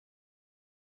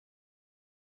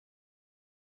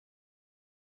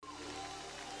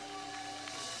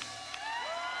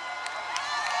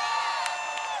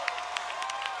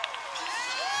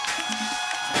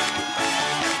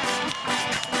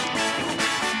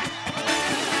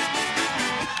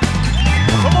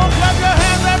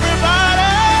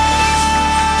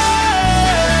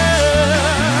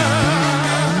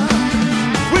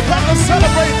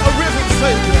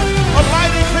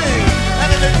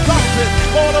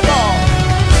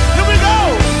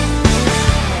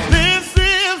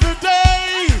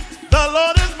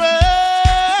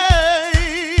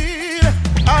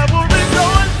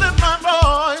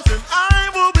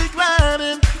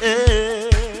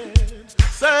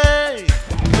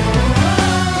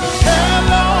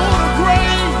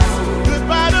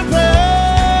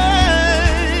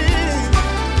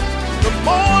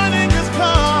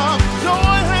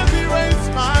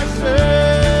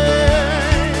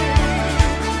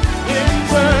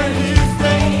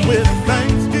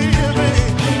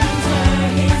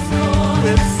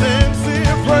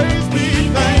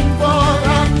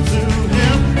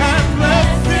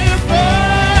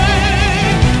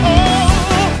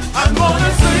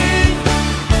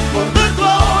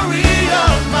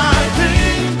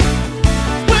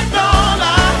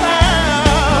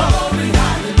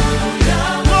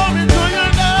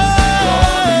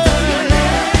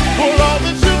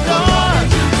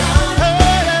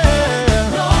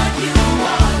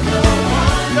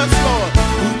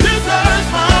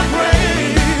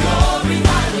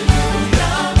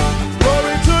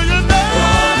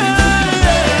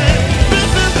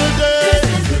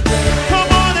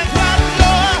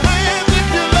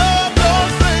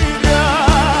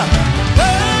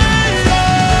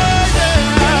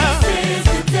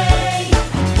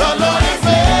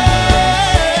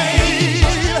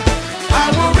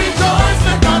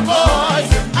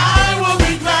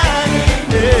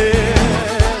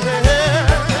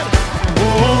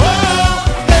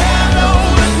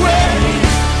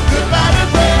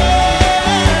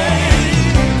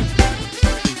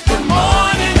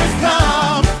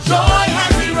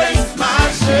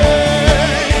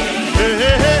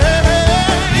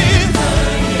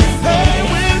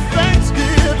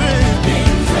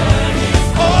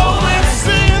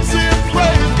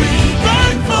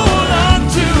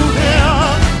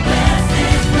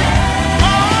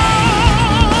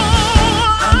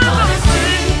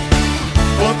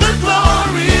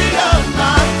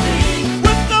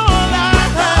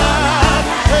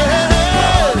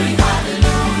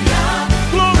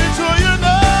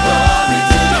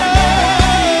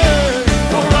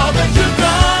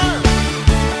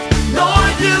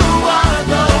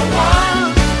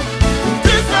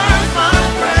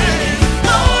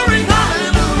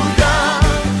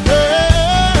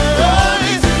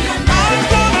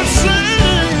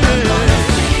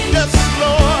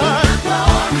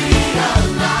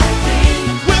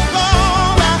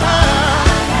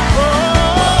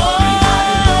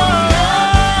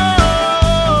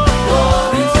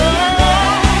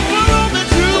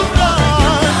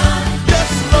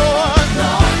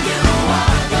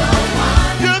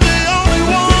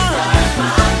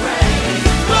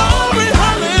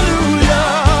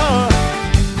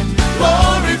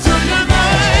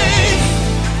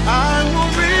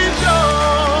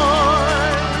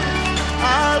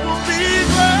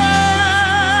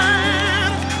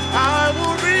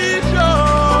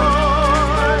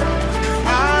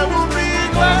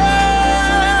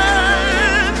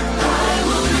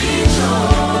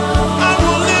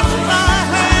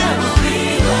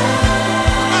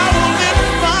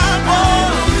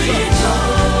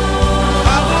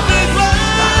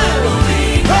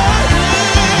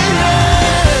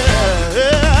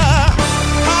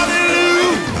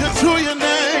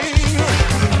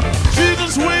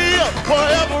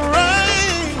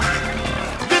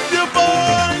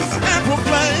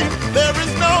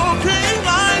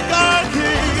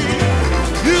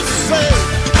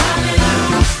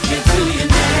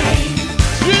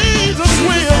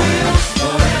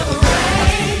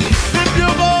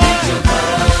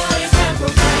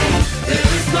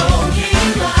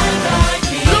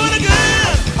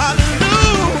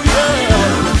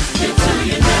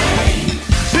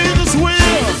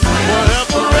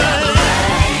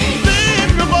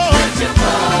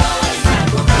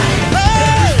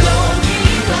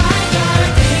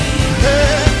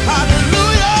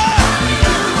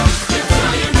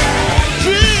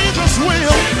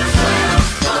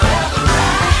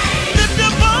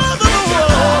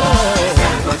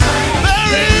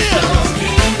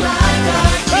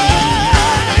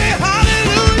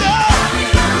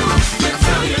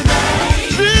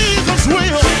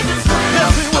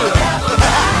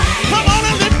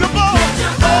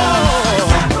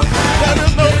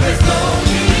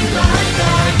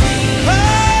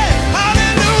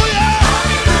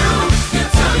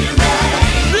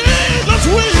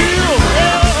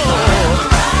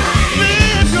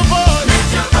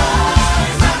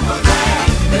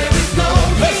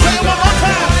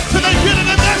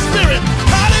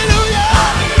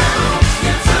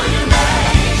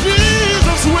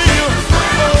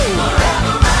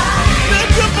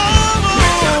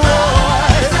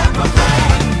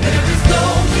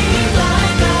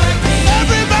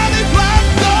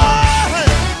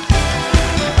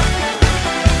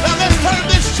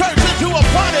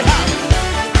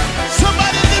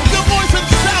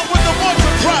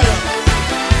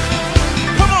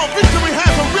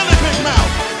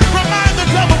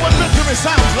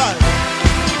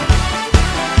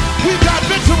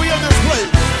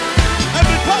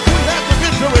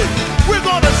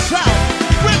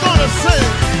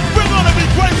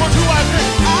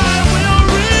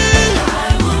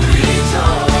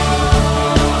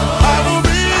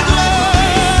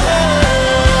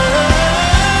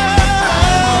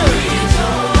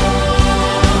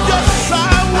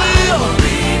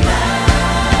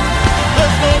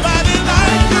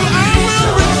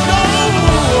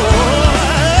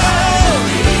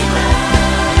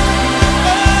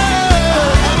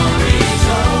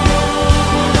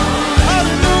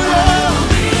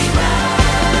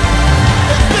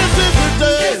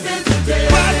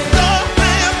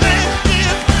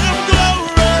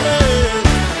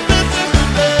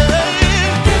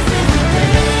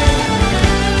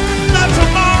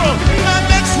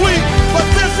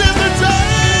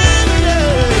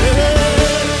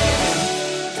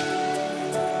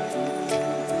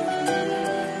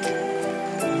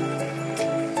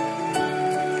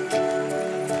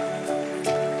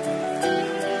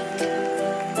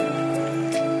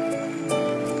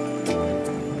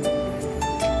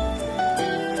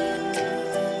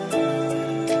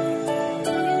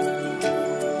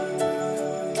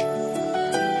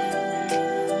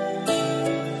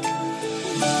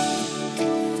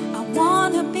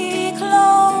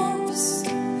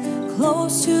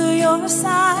close to your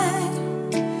side.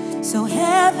 So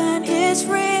heaven is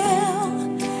real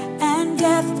and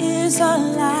death is a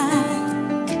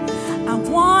lie. I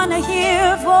want to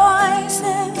hear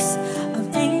voices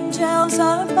of angels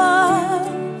above,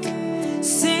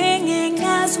 singing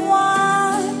as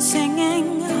one,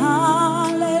 singing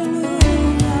hallelujah.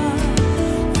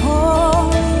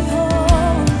 Holy,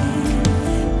 holy,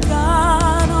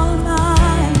 God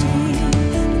Almighty,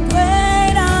 the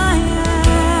great I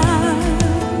am,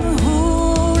 who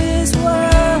is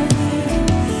worthy,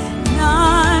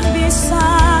 none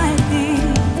beside thee.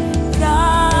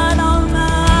 God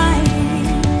Almighty,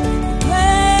 the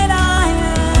great I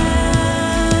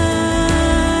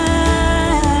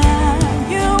am.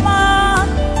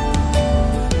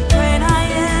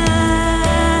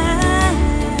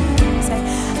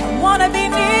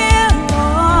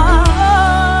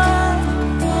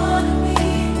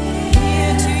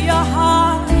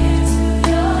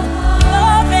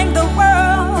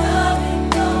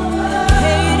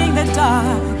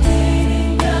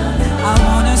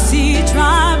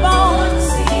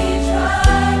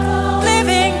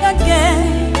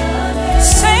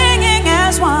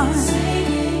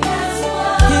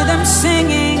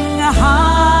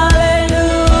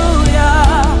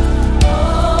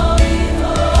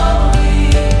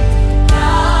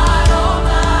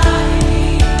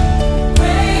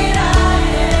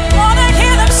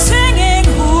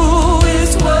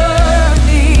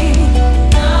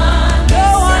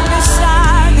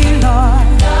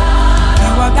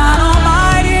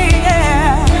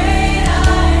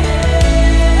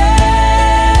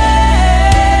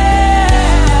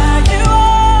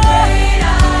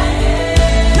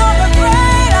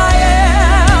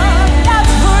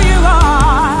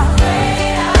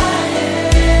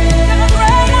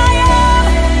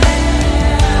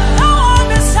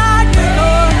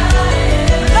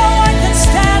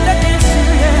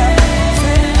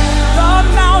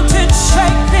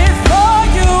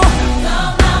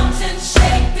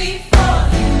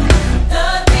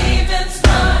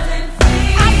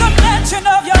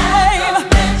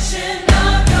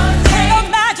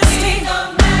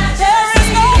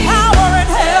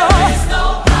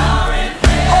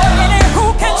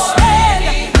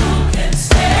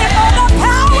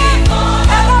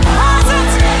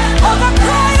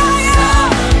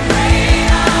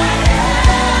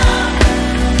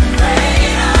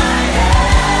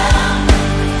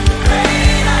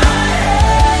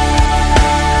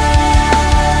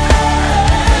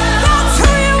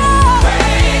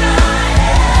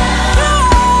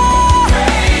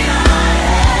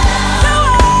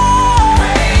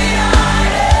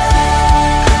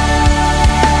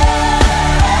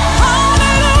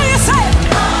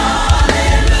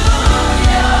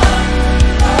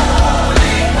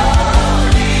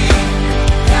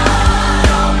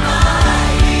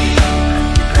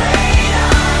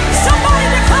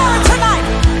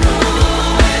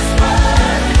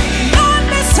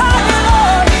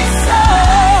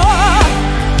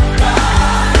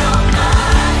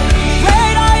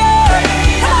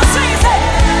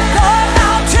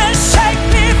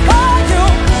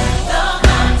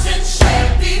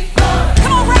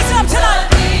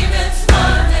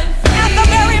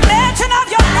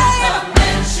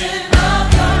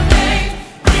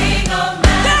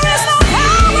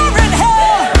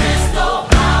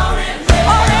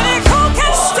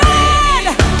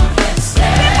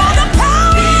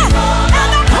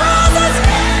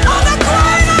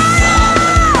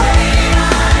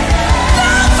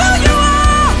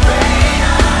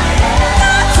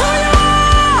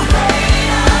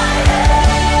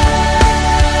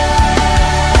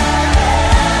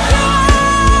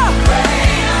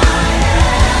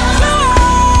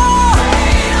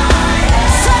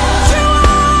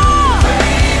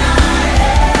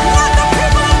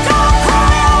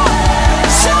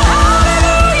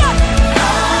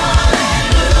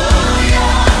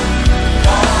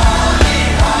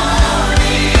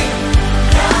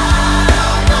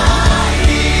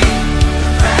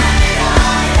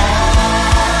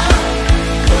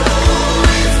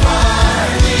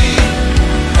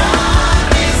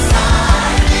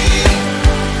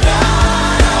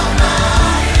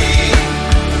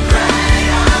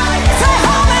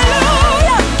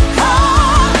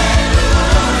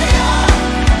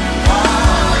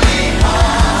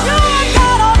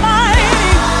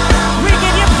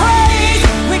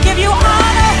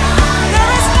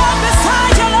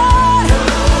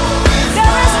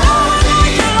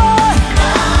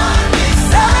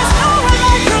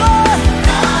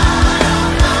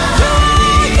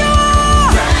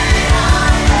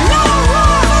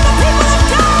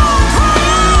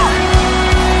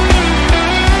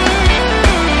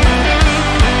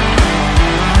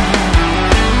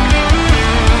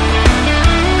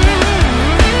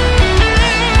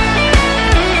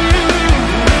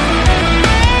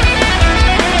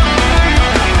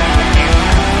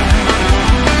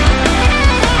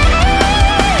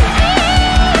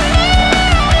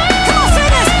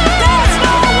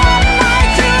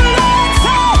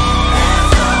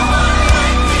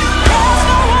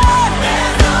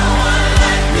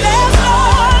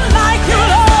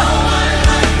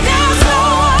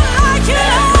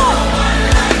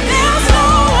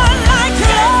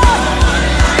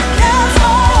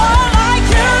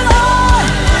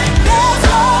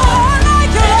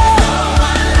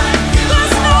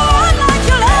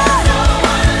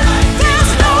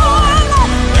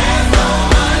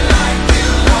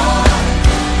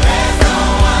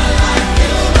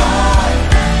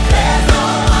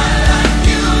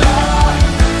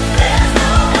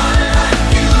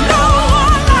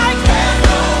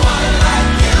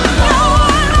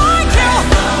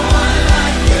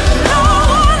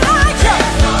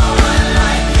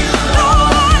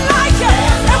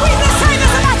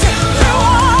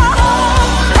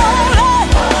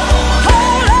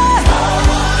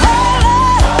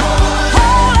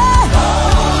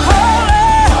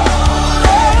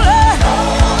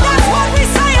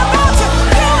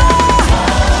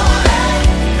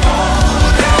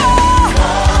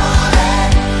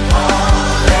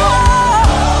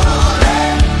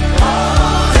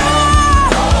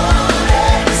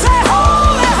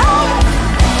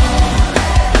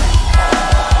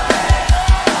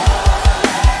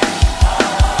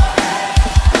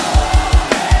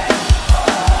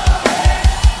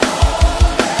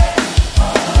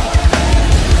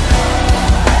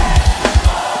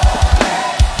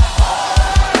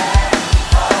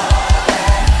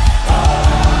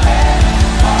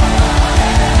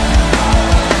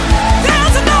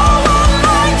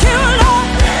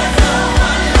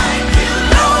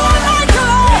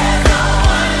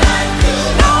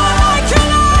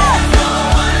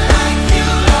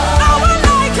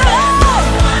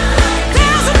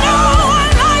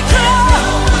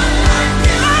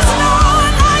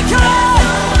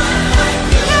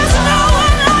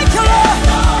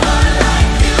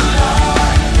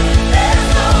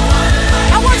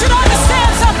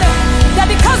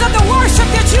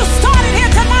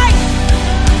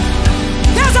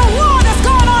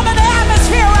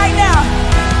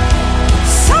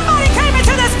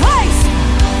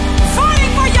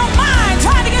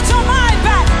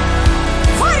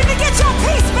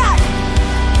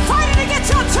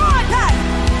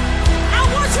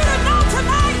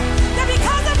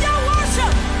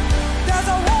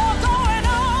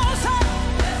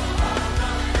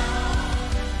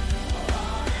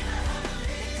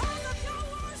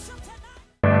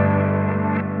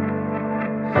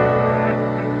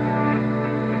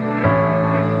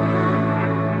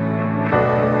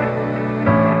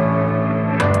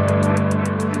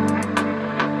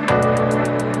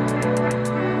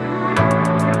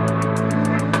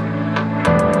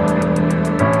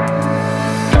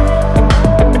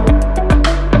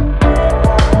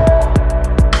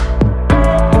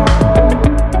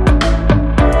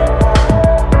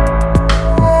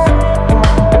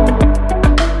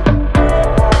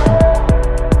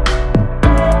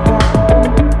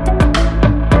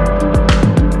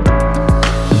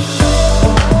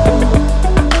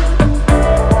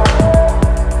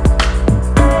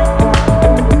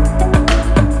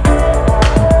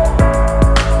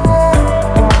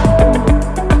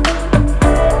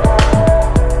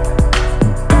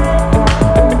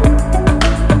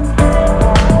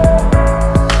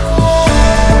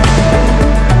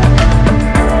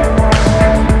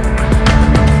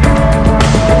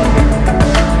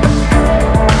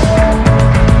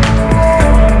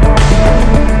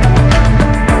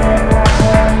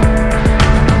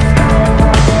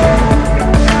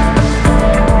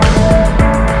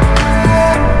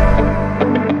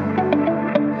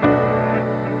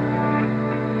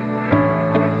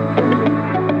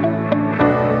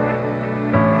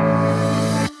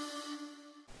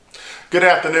 Good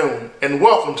afternoon, and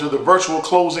welcome to the virtual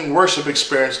closing worship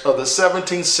experience of the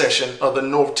 17th session of the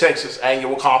North Texas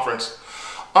Annual Conference.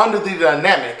 Under the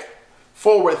dynamic,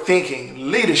 forward-thinking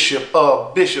leadership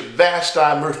of Bishop Vashti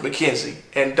Murphy McKenzie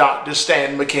and Dr.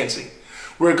 Stan McKenzie.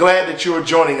 We're glad that you are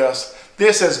joining us.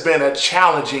 This has been a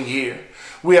challenging year.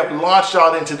 We have launched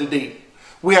out into the deep.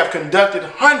 We have conducted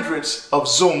hundreds of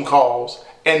Zoom calls,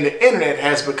 and the internet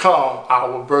has become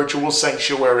our virtual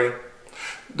sanctuary.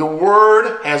 The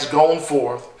word has gone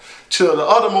forth to the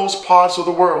uttermost parts of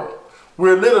the world.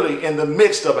 We're literally in the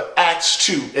midst of an Acts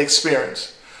 2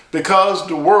 experience because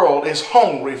the world is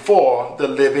hungry for the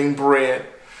living bread.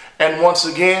 And once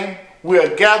again, we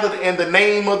are gathered in the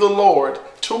name of the Lord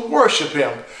to worship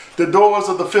him. The doors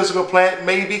of the physical plant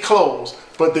may be closed,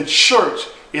 but the church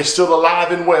is still alive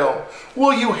and well.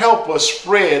 Will you help us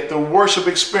spread the worship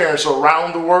experience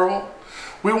around the world?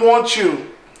 We want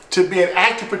you to be an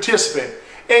active participant.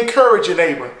 Encourage your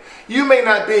neighbor. You may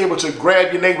not be able to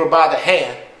grab your neighbor by the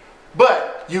hand,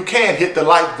 but you can hit the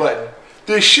like button,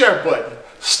 the share button,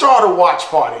 start a watch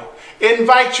party,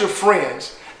 invite your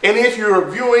friends, and if you're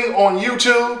viewing on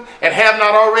YouTube and have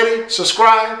not already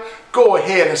subscribed, go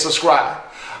ahead and subscribe.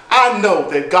 I know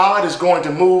that God is going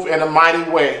to move in a mighty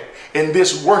way in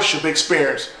this worship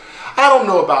experience. I don't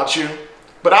know about you,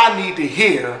 but I need to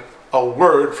hear a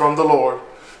word from the Lord.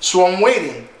 So I'm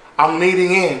waiting, I'm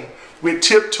leaning in with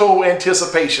tiptoe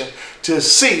anticipation to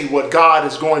see what God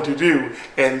is going to do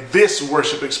in this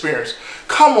worship experience.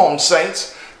 Come on,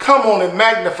 saints. Come on and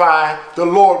magnify the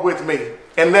Lord with me,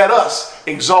 and let us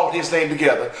exalt his name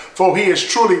together, for he is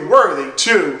truly worthy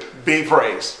to be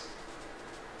praised.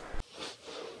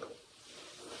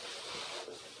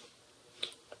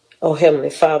 Oh, Heavenly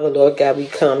Father, Lord God, we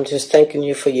come just thanking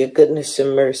you for your goodness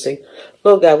and mercy.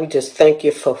 Lord God, we just thank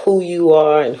you for who you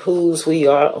are and whose we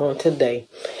are on today.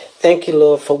 Thank you,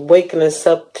 Lord, for waking us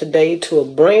up today to a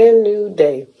brand new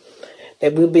day,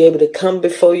 that we'll be able to come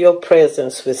before your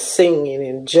presence with singing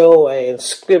and joy and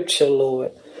scripture,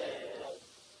 Lord,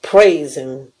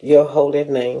 praising your holy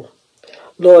name.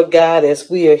 Lord God, as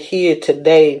we are here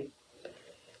today,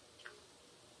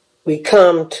 we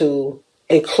come to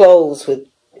a close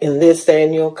in this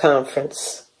annual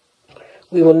conference.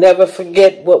 We will never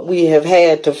forget what we have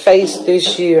had to face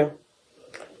this year,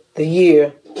 the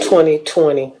year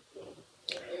 2020.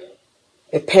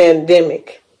 A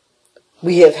pandemic.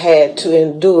 We have had to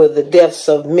endure the deaths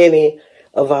of many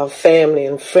of our family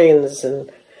and friends and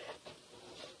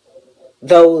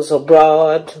those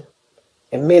abroad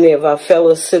and many of our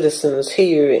fellow citizens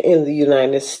here in the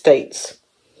United States.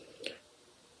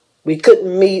 We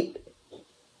couldn't meet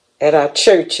at our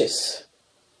churches,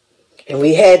 and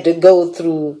we had to go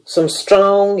through some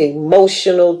strong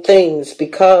emotional things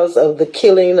because of the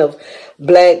killing of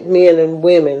black men and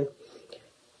women,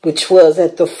 which was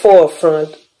at the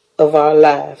forefront of our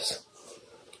lives.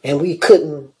 And we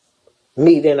couldn't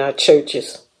meet in our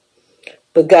churches.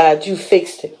 But God, you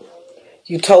fixed it.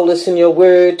 You told us in your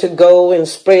word to go and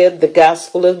spread the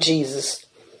gospel of Jesus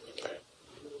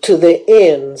to the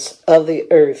ends of the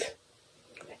earth.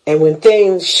 And when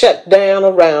things shut down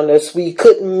around us, we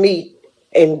couldn't meet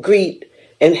and greet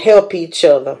and help each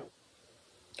other.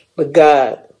 But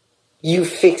God, you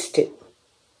fixed it.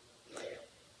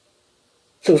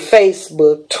 Through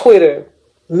Facebook, Twitter,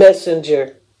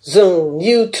 Messenger, Zoom,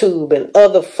 YouTube, and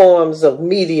other forms of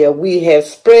media, we have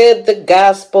spread the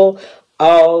gospel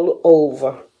all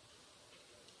over.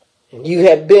 And you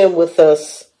have been with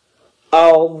us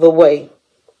all the way.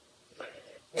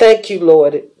 Thank you,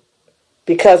 Lord,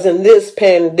 because in this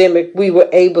pandemic, we were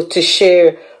able to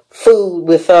share food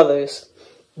with others,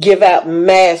 give out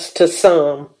masks to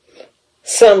some.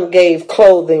 Some gave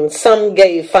clothing, some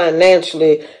gave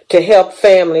financially to help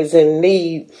families in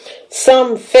need.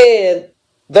 Some fed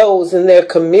those in their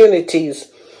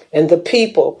communities, and the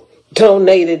people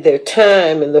donated their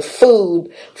time and the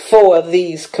food for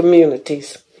these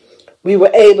communities. We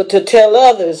were able to tell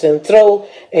others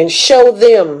and show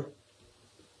them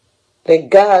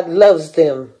that God loves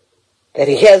them, that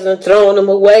he hasn't thrown them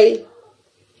away,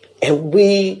 and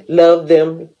we love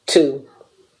them too.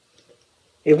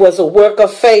 It was a work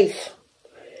of faith.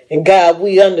 And God,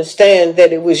 we understand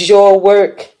that it was your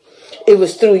work. It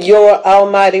was through your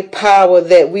almighty power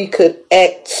that we could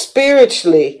act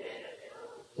spiritually,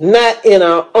 not in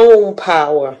our own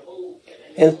power.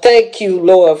 And thank you,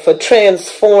 Lord, for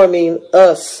transforming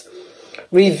us,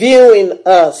 reviewing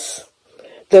us,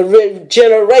 the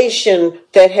regeneration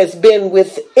that has been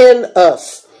within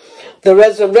us, the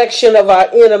resurrection of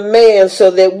our inner man so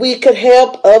that we could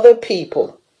help other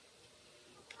people.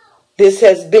 This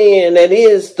has been and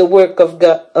is the work of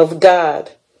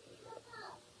God.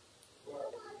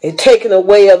 a taking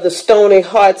away of the stony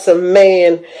hearts of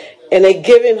man, and a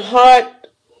giving heart,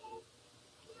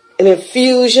 an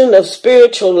infusion of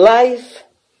spiritual life,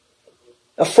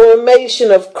 a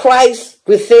formation of Christ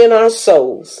within our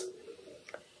souls,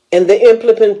 and the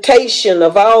implementation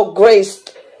of all grace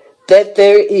that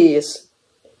there is.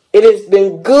 It has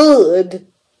been good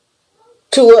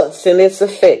to us in its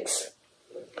effects.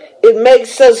 It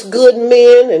makes us good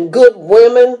men and good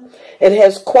women, and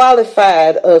has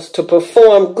qualified us to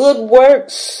perform good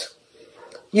works.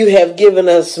 You have given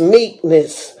us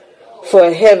meekness for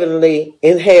a heavenly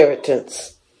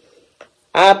inheritance.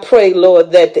 I pray,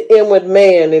 Lord, that the inward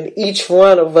man in each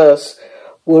one of us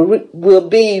will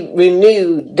be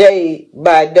renewed day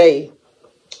by day,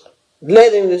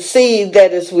 letting the seed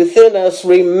that is within us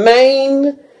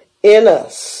remain in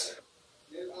us,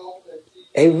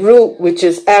 a root which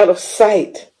is out of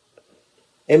sight,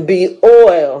 and be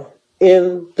oil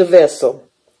in the vessel.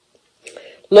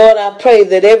 Lord, I pray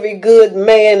that every good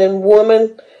man and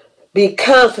woman be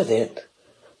confident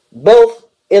both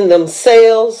in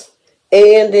themselves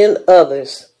and in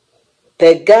others,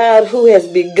 that God, who has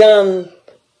begun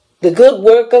the good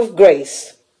work of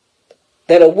grace,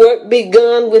 that a work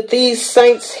begun with these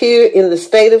saints here in the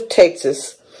state of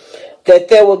Texas, that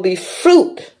there will be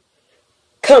fruit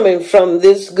coming from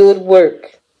this good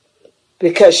work,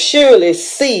 because surely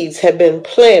seeds have been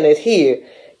planted here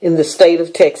in the state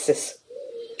of Texas.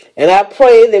 And I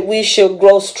pray that we shall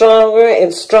grow stronger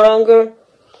and stronger,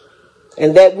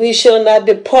 and that we shall not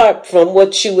depart from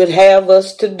what you would have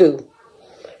us to do,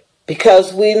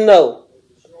 because we know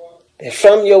that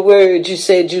from your word you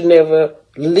said you never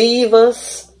leave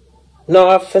us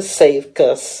nor forsake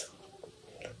us.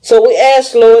 So we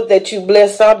ask, Lord, that you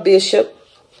bless our bishop,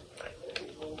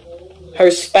 her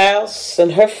spouse,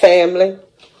 and her family.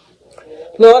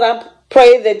 Lord, I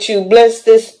pray that you bless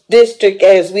this district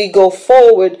as we go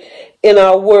forward in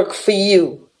our work for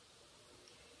you.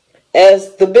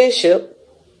 As the bishop,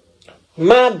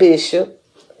 my bishop,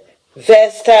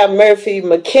 Vashti Murphy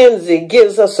McKenzie,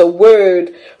 gives us a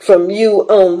word from you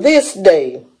on this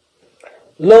day,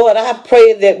 Lord, I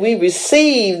pray that we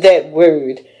receive that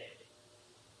word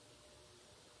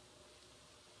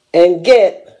and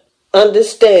get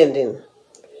understanding.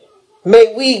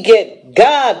 May we get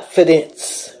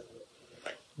Godfidence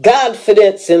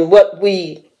in what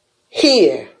we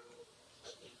hear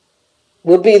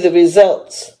will be the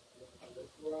results.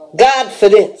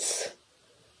 Godfidence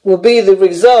will be the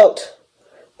result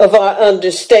of our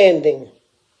understanding.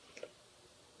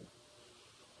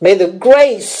 May the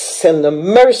grace and the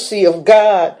mercy of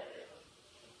God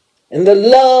and the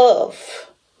love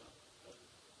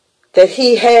that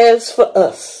he has for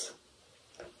us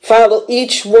follow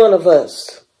each one of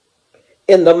us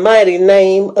in the mighty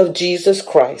name of Jesus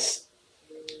Christ.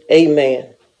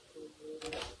 Amen.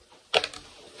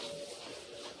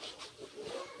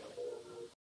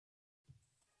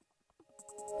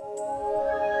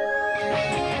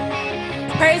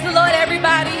 Praise the Lord,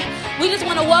 everybody. We just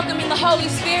want to welcome in the Holy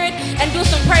Spirit and do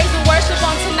some praise and worship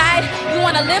on tonight. We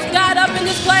want to lift God up in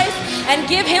this place and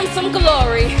give him some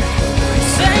glory.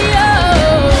 Say,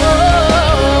 oh.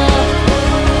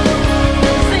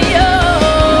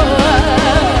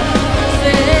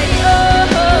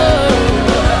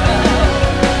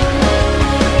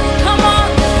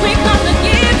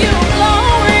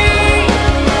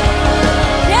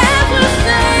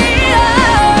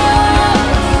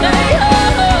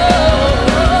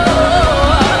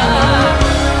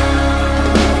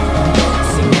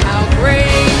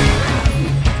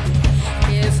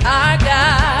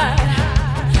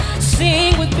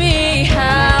 Sing with me.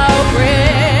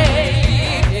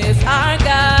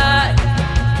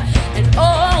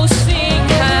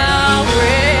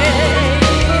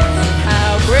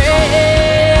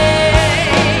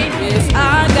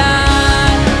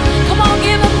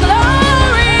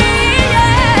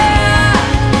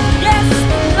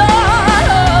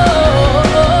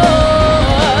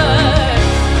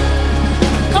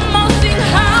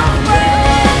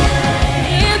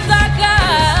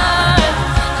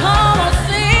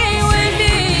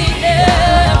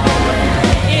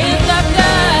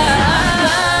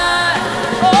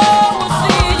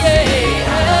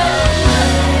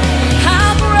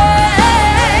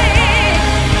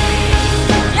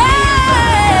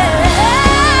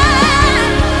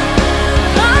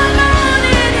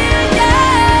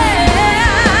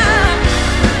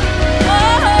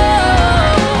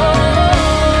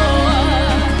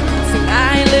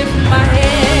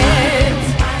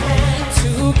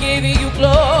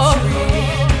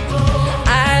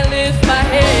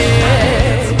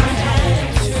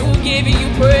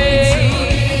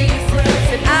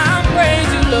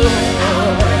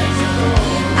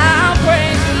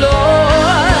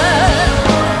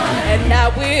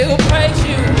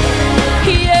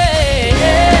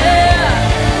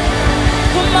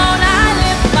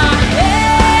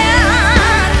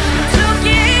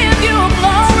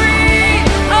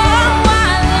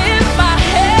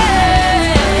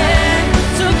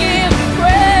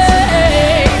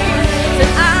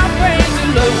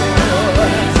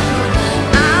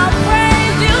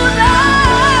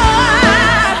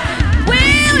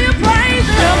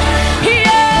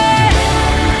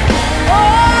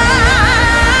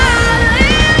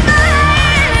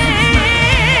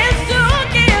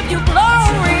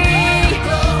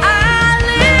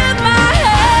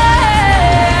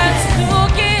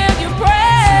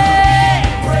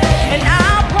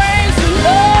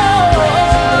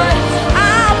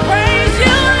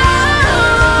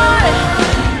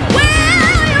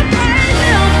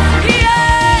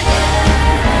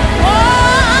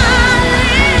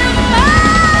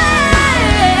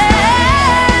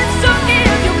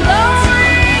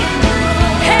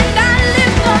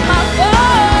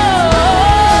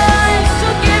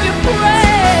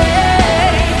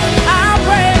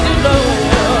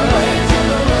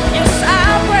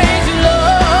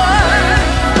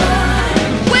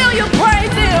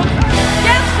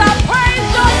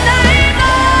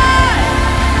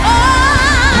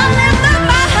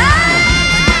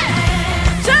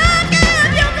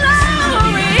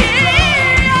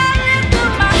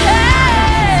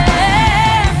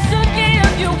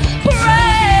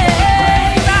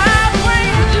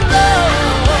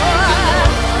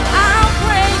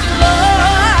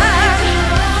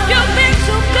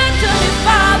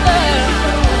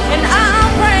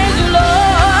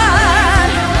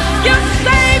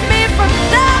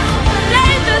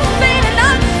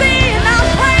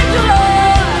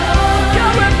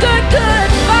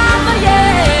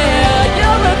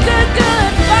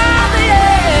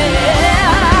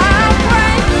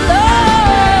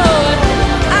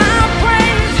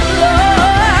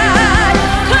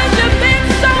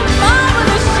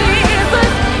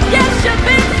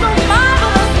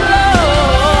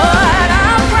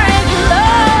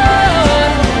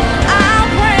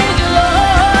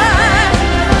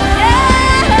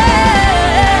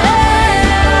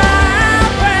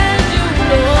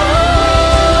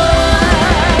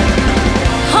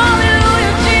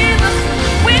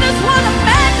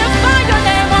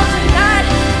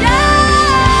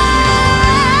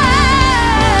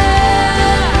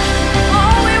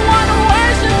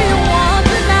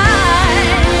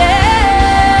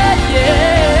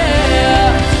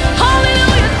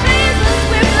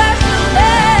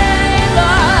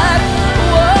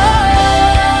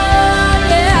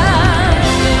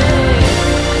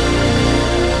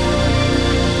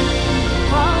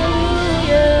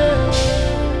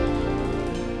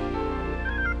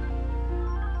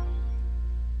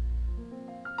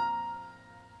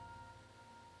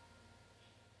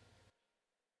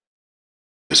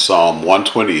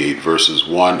 128 verses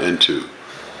 1 and 2,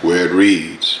 where it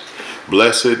reads,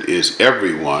 "Blessed is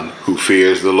everyone who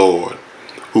fears the Lord,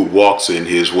 who walks in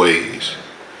his ways.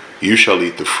 You shall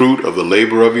eat the fruit of the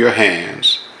labor of your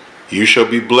hands. You shall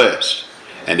be blessed,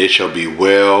 and it shall be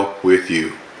well with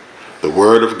you." The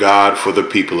word of God for the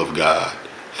people of God.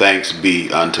 Thanks be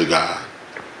unto God.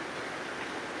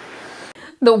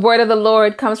 The word of the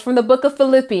Lord comes from the book of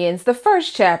Philippians, the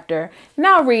 1st chapter.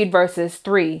 Now read verses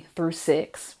 3 through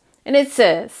 6. And it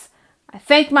says, "I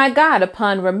thank my God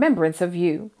upon remembrance of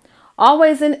you,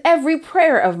 always in every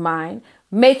prayer of mine,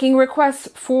 making requests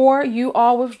for you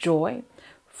all with joy,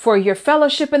 for your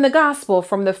fellowship in the gospel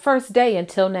from the first day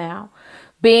until now,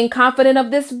 being confident of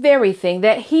this very thing,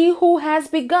 that he who has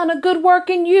begun a good work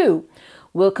in you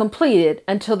will complete it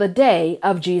until the day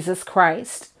of Jesus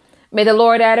Christ. May the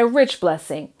Lord add a rich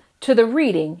blessing to the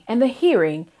reading and the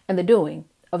hearing and the doing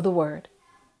of the word."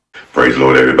 Praise the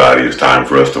Lord, everybody. It's time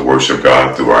for us to worship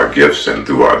God through our gifts and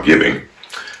through our giving.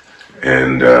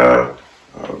 And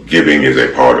giving is a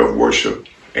part of worship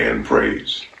and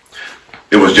praise.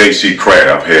 It was J.C.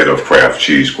 Kraft, head of Kraft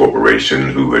Cheese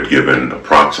Corporation, who had given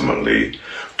approximately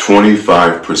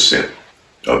 25%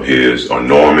 of his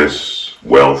enormous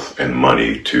wealth and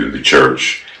money to the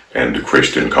church and to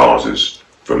Christian causes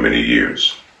for many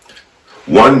years.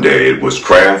 One day it was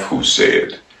Kraft who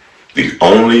said, "The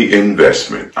only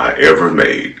investment I ever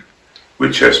made,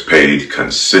 which has paid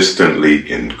consistently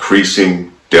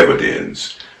increasing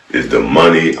dividends, is the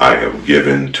money I have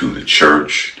given to the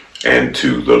church and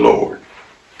to the Lord."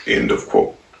 End of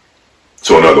quote.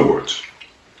 So in other words,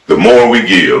 the more we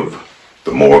give,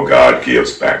 the more God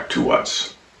gives back to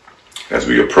us. As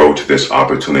we approach this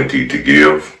opportunity to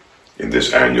give in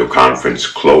this annual conference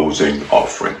closing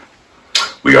offering,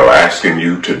 we are asking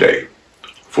you today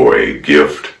for a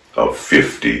gift of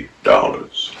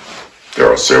 $50. There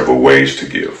are several ways to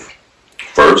give.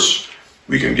 First,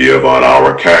 we can give on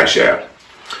our Cash App,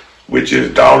 which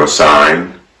is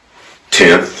 $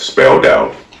 10th, spelled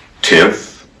out,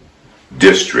 10th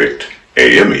District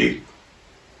AME.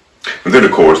 And then,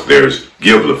 of course, there's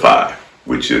Givelify,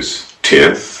 which is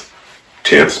 10th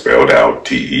spelled out,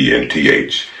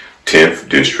 TENTH, 10th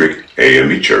District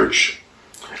AME Church.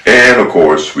 And, of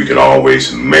course, we can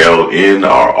always mail in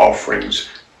our offerings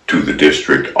to the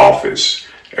district office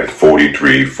at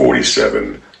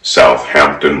 4347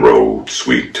 Southampton Road,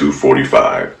 Suite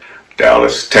 245,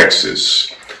 Dallas,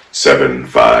 Texas,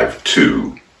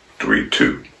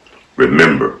 75232.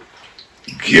 Remember,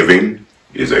 giving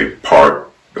is a part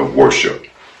of worship,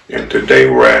 and today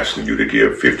we're asking you to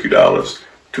give $50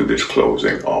 to this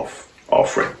closing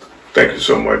offering. Thank you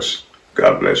so much.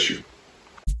 God bless you.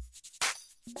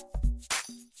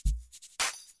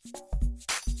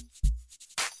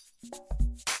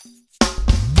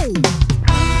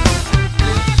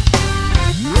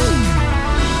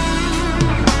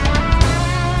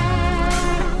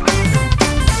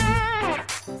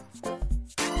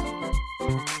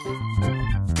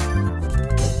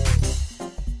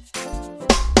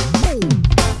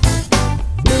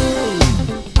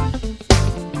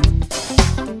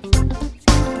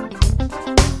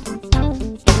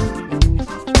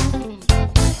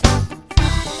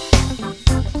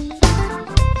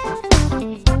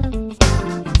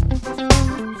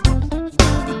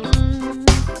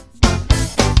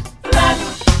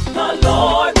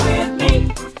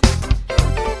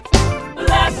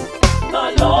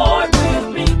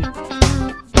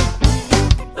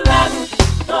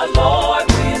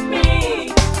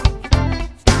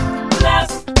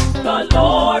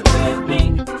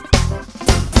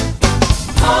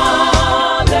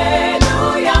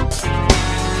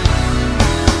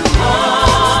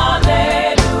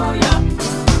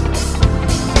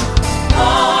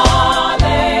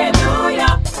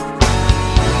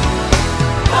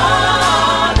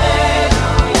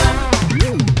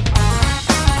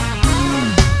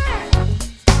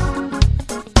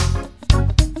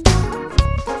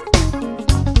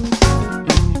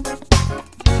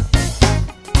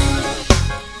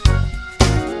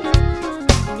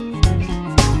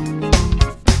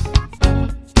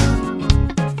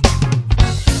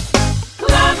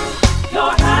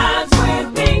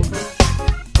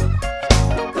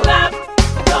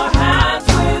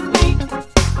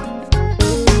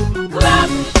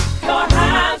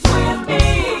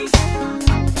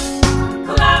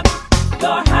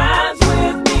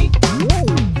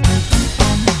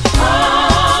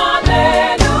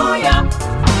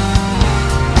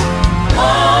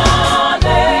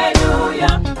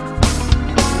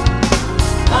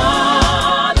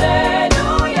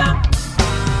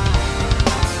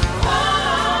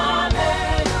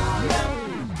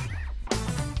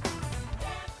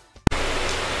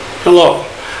 Hello,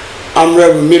 I'm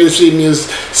Reverend Millie Siemens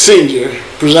Sr.,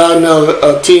 presiding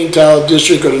of Teen Tower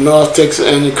District of the North Texas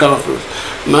Annual Conference.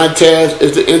 My task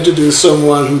is to introduce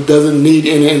someone who doesn't need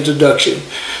any introduction.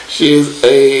 She is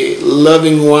a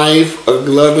loving wife, a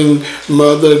loving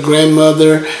mother,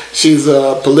 grandmother. She's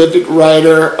a prolific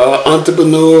writer,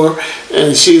 entrepreneur,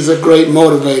 and she's a great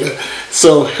motivator.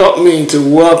 So help me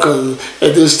to welcome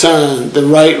at this time the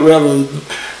Right Reverend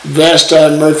Vashti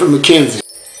Murphy McKenzie.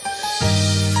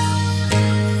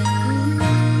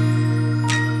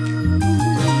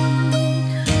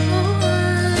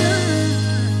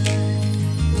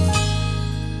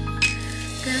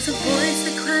 There's a voice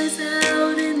that cries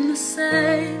out in the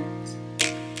silence,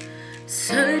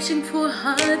 searching for a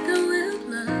heart that will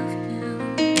love you,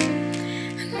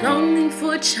 and longing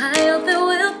for a child that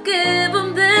will give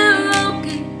him their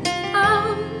longing.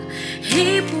 Oh,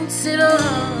 he wants it all.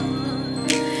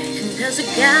 And there's a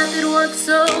God that walks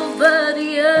over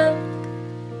the earth,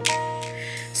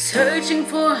 searching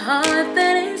for a heart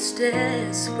that is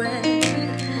desperate,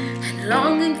 and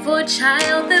longing for a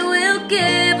child that will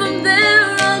give him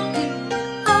their longing.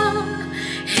 Oh,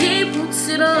 he wants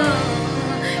it all.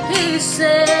 He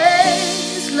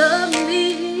says, love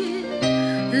me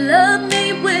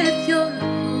with your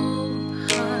whole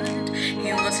heart.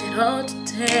 He wants it all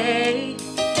today.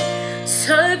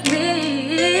 Serve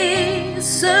me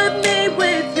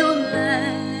with your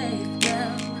life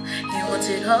now. He wants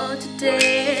it all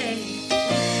today.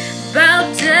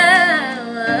 Bow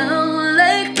down,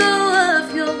 let go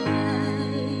of your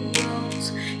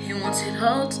idols. He wants it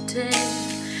all today.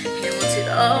 He wants it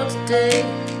all today.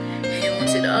 He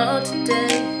wants it all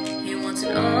today. He wants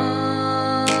it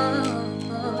all.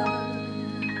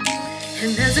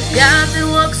 And there's a God that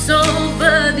walks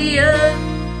over the earth,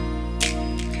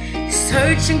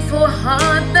 searching for a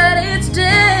heart that is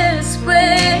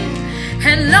desperate,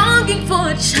 and longing for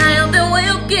a child that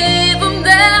will give him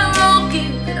their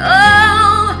longing.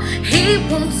 Oh, he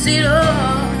wants it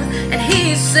all. And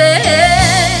he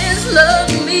says, love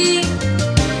me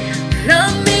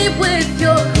with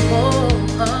your whole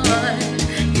heart.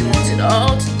 He wants it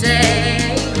all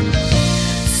today.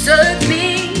 Serve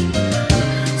me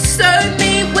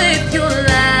with your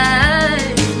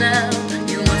life now.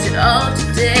 He wants it all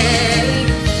today.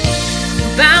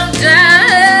 Bow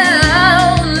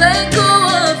down, let go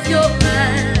of your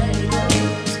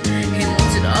idols. He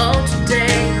wants it all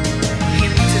today. He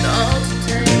wants it all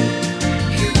today.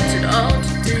 He wants it all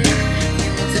today. He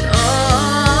wants it all.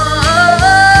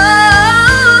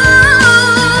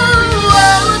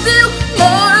 All of you,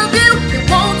 more of you. He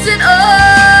wants it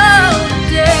all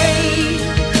today.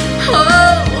 Oh,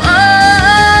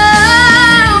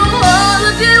 all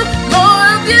of you, more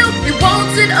of you. He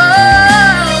wants it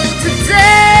all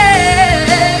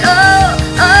today. Oh,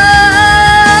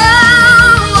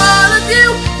 all of you,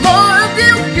 more of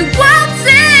you. He wants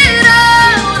it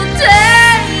all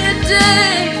today,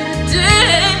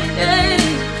 today.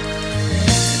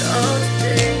 All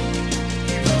today.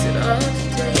 He wants it all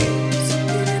today. So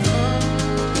get it all.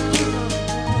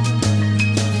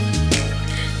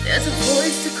 There's a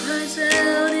voice that cries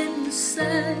out in the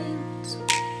silence,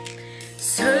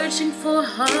 searching for a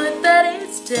heart that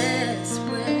is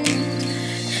desperate,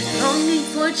 and longing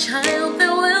for a child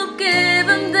that will give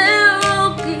him their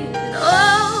longing.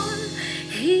 Oh,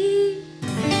 he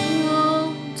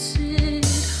wants it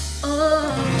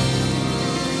all.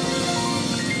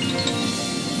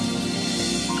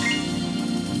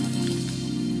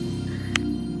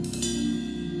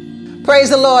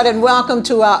 Praise the Lord and welcome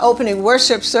to our opening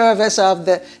worship service of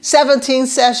the 17th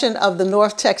session of the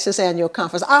North Texas Annual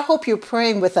Conference. I hope you're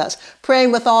praying with us,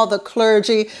 praying with all the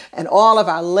clergy and all of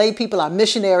our lay people, our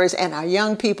missionaries, and our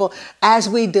young people as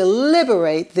we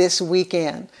deliberate this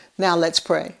weekend. Now let's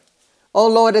pray. Oh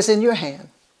Lord, it's in your hand.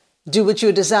 Do what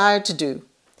you desire to do,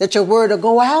 that your word will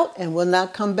go out and will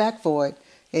not come back void.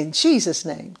 In Jesus'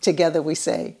 name, together we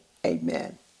say,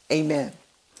 amen. Amen.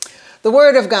 The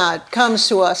word of God comes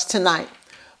to us tonight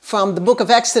from the book of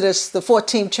Exodus, the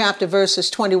 14th chapter, verses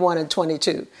 21 and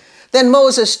 22. Then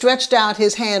Moses stretched out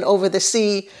his hand over the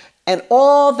sea, and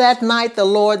all that night the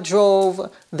Lord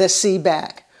drove the sea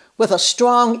back with a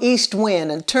strong east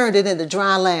wind and turned it into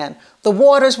dry land. The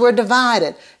waters were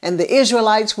divided, and the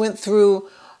Israelites went through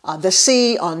the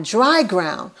sea on dry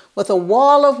ground with a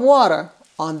wall of water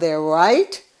on their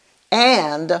right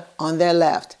and on their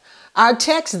left. Our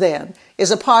text then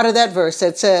is a part of that verse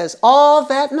that says, all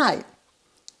that night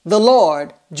the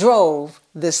Lord drove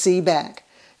the sea back.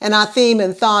 And our theme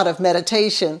and thought of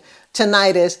meditation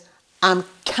tonight is, I'm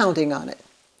counting on it.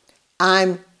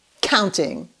 I'm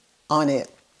counting on it.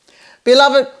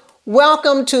 Beloved,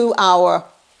 welcome to our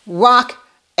Rock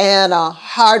and a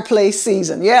hard place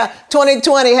season. Yeah,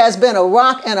 2020 has been a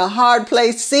rock and a hard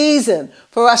place season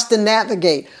for us to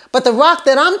navigate. But the rock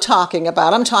that I'm talking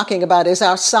about is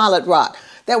our solid rock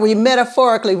that we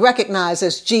metaphorically recognize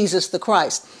as Jesus the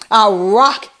Christ, our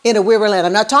rock in a weary land.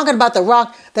 I'm not talking about the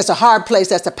rock that's a hard place,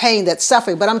 that's a pain, that's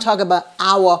suffering, but I'm talking about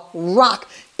our rock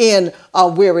in a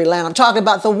weary land. I'm talking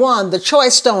about the one, the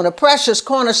choice stone, a precious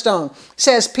cornerstone,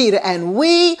 says Peter, and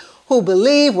we who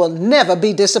believe will never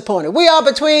be disappointed. We are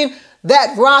between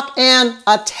that rock and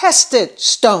a tested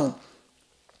stone,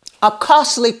 a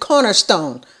costly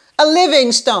cornerstone, a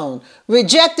living stone,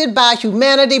 rejected by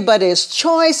humanity, but is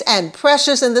choice and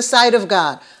precious in the sight of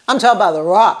God. I'm talking about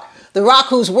the rock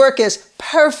whose work is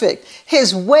perfect.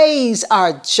 His ways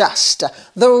are just,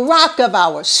 the rock of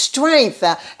our strength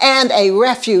and a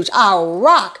refuge, our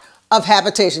rock of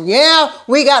habitation. Yeah,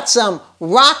 we got some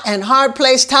rock and hard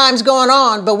place times going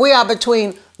on, but we are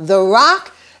between the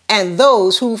rock and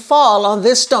those who fall on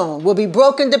this stone will be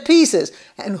broken to pieces,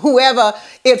 and whoever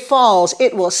it falls,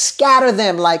 it will scatter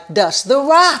them like dust. The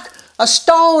rock, a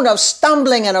stone of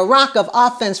stumbling and a rock of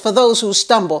offense for those who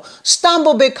stumble.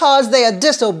 Stumble because they are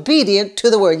disobedient to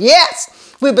the word.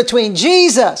 Yes, we're between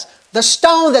Jesus, the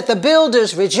stone that the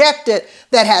builders rejected,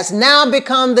 that has now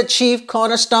become the chief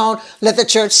cornerstone. Let the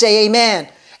church say amen.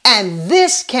 And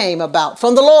this came about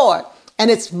from the Lord, and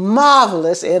it's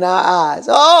marvelous in our eyes.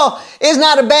 Oh, it's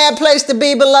not a bad place to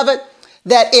be, beloved,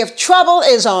 that if trouble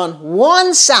is on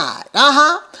one side,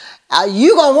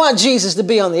 you're going to want Jesus to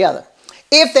be on the other.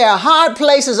 If there are hard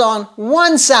places on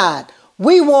one side,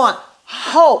 we want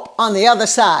hope on the other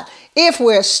side. If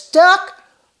we're stuck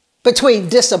between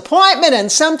disappointment and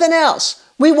something else,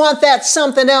 we want that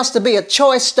something else to be a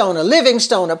choice stone, a living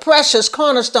stone, a precious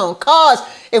cornerstone, because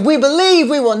if we believe,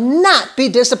 we will not be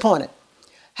disappointed.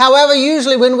 However,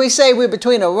 usually when we say we're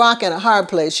between a rock and a hard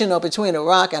place, between a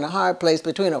rock and a hard place,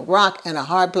 between a rock and a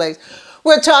hard place,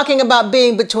 we're talking about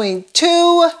being between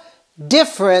two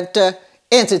different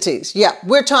entities. Yeah,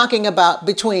 we're talking about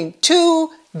between two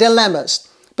dilemmas,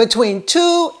 between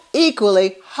two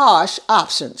equally harsh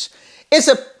options.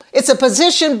 It's a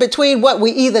position between what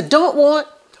we either don't want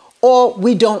or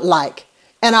we don't like.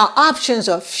 And our options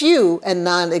are few and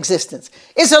non-existent.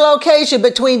 It's a location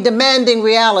between demanding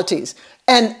realities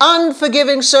and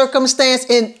unforgiving circumstance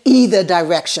in either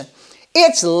direction.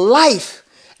 It's life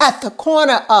at the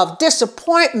corner of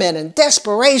disappointment and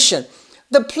desperation,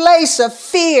 the place of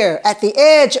fear at the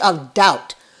edge of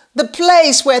doubt, the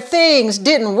place where things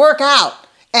didn't work out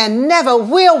and never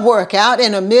will work out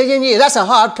in a million years. That's a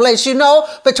hard place,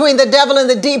 between the devil and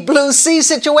the deep blue sea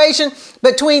situation,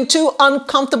 between two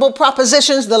uncomfortable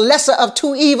propositions, the lesser of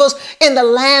two evils, in the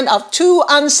land of two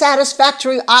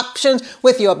unsatisfactory options,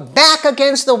 with your back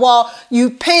against the wall. You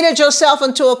painted yourself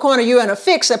into a corner. You're in a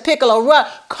fix, a pickle, a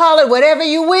rut, call it whatever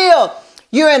you will.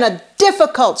 You're in a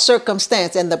difficult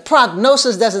circumstance and the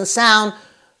prognosis doesn't sound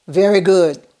very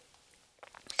good.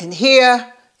 And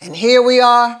here we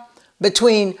are,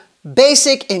 between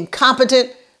basic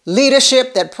incompetent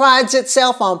leadership that prides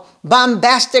itself on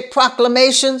bombastic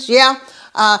proclamations,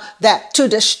 that to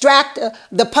distract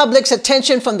the public's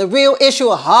attention from the real issue,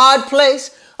 a hard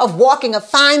place of walking a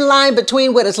fine line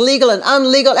between what is legal and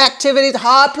illegal activities,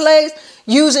 hard place,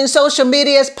 using social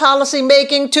media as policy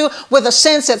making too, with a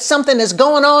sense that something is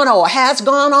going on or has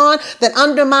gone on that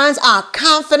undermines our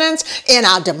confidence in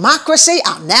our democracy,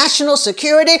 our national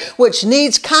security, which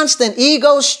needs constant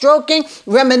ego stroking,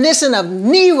 reminiscent of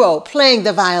Nero playing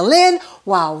the violin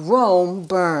while Rome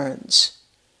burns.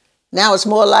 Now it's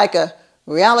more like a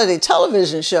reality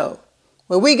television show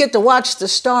where we get to watch the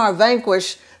star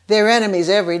vanquish their enemies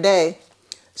every day.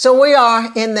 So we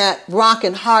are in that rock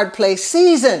and hard place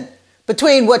season,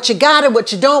 between what you got and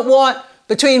what you don't want,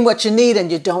 between what you need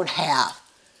and you don't have.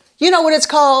 You know what it's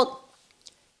called?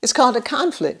 It's called a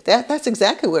conflict. That's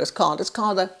exactly what it's called. It's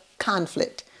called a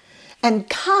conflict. And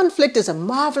conflict is a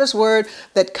marvelous word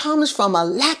that comes from a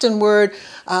Latin word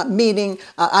meaning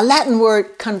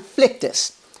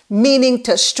conflictus, meaning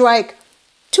to strike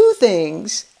two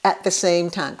things at the same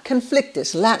time.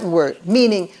 Conflictus, Latin word,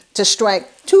 meaning to strike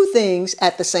two things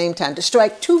at the same time, to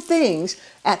strike two things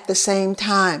at the same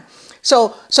time.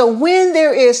 So when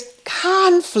there is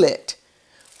conflict,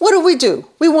 what do?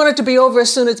 We want it to be over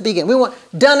as soon as it begins. We want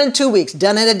done in 2 weeks,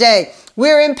 done in a day.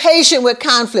 We're impatient with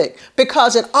conflict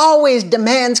because it always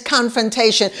demands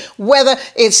confrontation, whether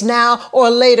it's now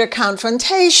or later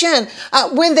confrontation.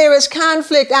 When there is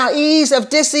conflict, our ease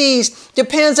of dis-ease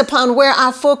depends upon where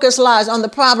our focus lies, on the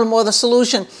problem or the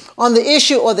solution, on the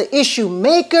issue or the issue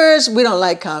makers. We don't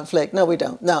like conflict. No, we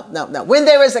don't. No. When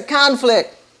there is a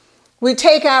conflict, we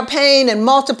take our pain and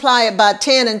multiply it by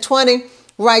 10 and 20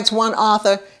 writes one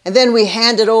author, and then we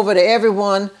hand it over to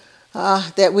everyone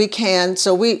that we can.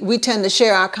 So we tend to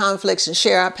share our conflicts and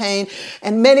share our pain.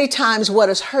 And many times what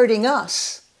is hurting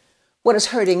us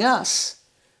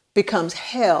becomes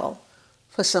hell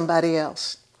for somebody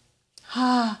else.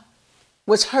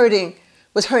 What's hurting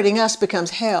us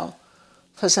becomes hell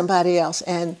for somebody else,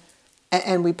 and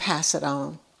we pass it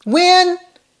on. When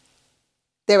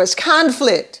there is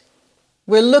conflict,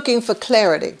 we're looking for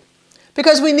clarity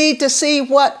because we need to see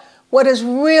what is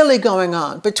really going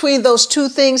on between those two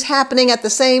things happening at the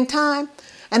same time,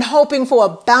 and hoping for a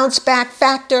bounce back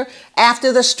factor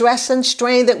after the stress and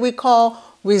strain that we call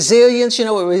resilience. You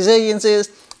know what resilience is?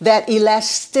 That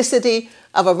elasticity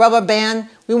of a rubber band.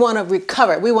 We want to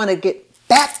recover. We want to get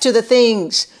back to the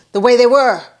things the way they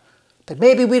were. But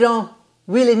maybe we don't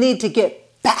really need to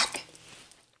get back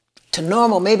to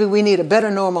normal. Maybe we need a better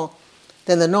normal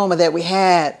than the normal that we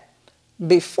had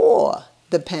before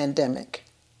the pandemic.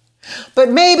 But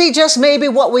maybe, just maybe,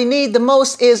 what we need the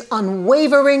most is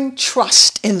unwavering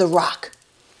trust in the rock.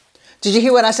 Did you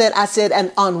hear what I said? I said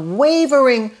an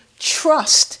unwavering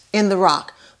trust in the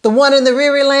rock. The one in the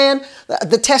weary land,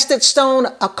 the tested stone,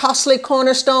 a costly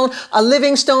cornerstone, a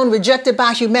living stone rejected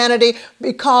by humanity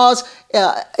because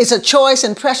it's a choice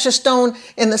and precious stone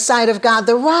in the sight of God.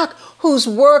 The rock whose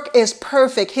work is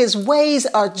perfect, his ways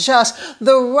are just.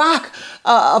 The rock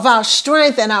of our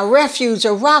strength and our refuge,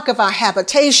 a rock of our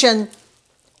habitation.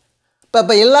 But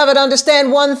beloved,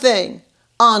 understand one thing.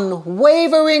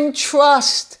 Unwavering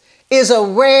trust is a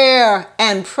rare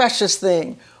and precious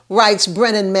thing, writes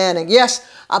Brennan Manning. Yes,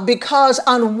 because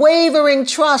unwavering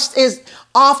trust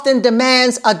often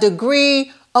demands a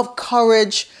degree of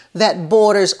courage that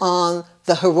borders on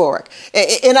the heroic.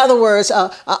 In other words,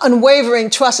 unwavering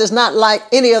trust is not like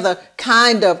any other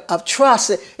kind of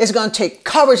trust. It's going to take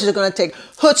courage. It's going to take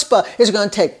chutzpah. It's going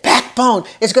to take backbone.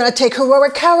 It's going to take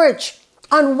heroic courage.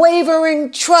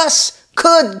 Unwavering trust.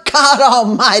 Good God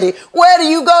Almighty, where do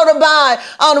you go to buy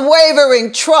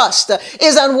unwavering trust?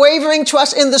 Is unwavering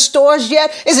trust in the stores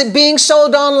yet? Is it being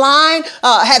sold online?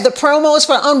 Have the promos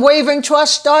for unwavering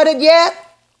trust started yet?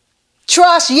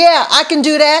 Trust, yeah, I can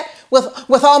do that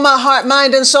with all my heart,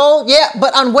 mind, and soul. Yeah,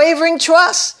 but unwavering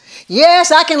trust?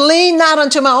 Yes, I can lean not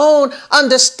unto my own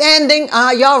understanding.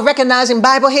 Y'all recognizing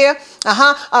Bible here?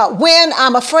 When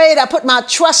I'm afraid, I put my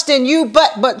trust in you,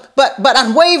 but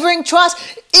unwavering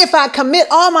trust. If I commit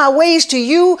all my ways to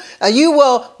you, you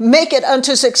will make it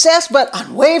unto success. But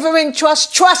unwavering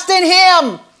trust in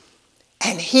him,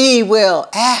 and he will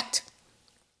act.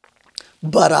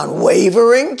 But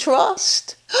unwavering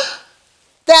trust,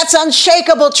 that's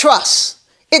unshakable trust.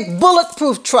 It's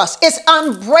bulletproof trust. It's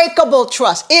unbreakable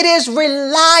trust. It is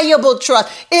reliable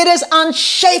trust. It is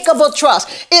unshakable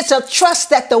trust. It's a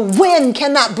trust that the wind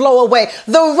cannot blow away.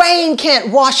 The rain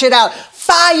can't wash it out.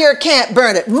 Fire can't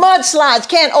burn it. Mudslides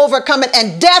can't overcome it.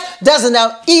 And death doesn't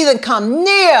even come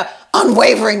near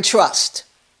unwavering trust.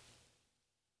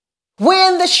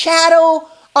 When the shadow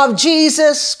of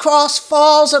Jesus' cross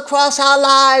falls across our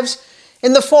lives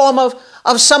in the form of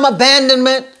some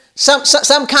abandonment,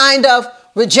 some kind of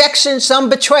rejection, some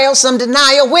betrayal, some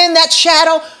denial, when that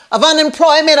shadow of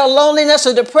unemployment or loneliness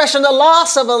or depression, the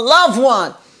loss of a loved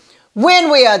one,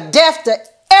 when we are deaf to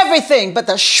everything but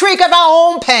the shriek of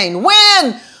our own pain,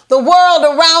 when the world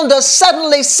around us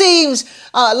suddenly seems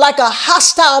like a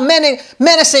hostile,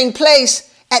 menacing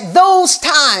place, at those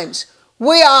times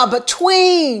we are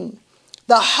between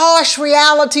the harsh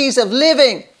realities of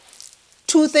living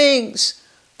two things,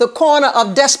 the corner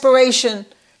of desperation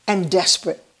and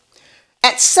desperate.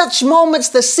 At such moments,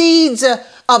 the seeds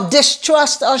of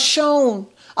distrust are sown.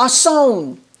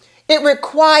 It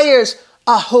requires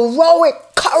a heroic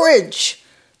courage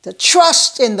to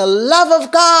trust in the love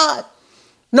of God,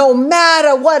 no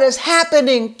matter what is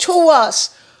happening to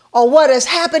us, or what is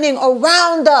happening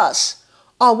around us,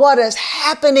 or what is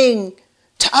happening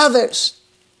to others.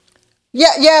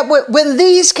 When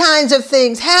these kinds of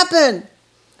things happen,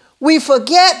 we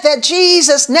forget that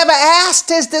Jesus never asked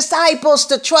his disciples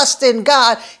to trust in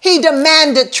God. He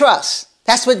demanded trust.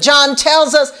 That's what John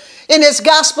tells us in his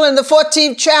gospel in the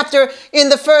 14th chapter, in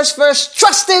the first verse.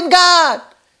 Trust in God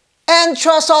and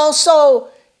trust also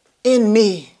in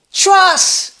me.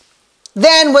 Trust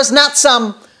then was not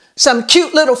some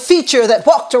cute little feature that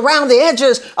walked around the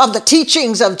edges of the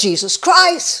teachings of Jesus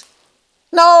Christ.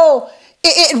 No,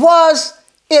 it was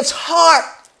its heart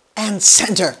and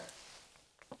center.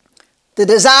 The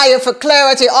desire for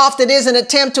clarity often is an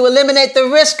attempt to eliminate the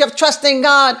risk of trusting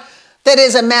God that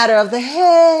is a matter of the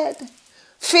head,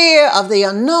 fear of the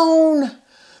unknown.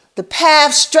 The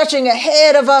path stretching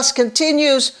ahead of us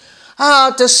continues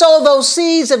to sow those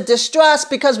seeds of distrust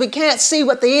because we can't see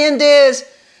what the end is.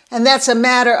 And that's a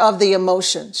matter of the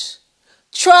emotions.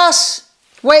 Trust,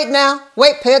 wait,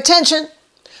 pay attention.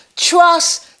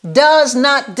 Trust does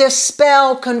not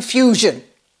dispel confusion.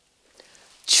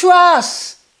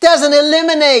 Trust doesn't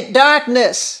eliminate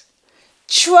darkness.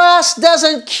 Trust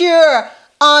doesn't cure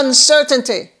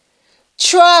uncertainty.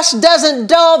 Trust doesn't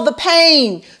dull the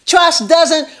pain. Trust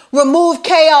doesn't remove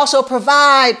chaos or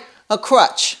provide a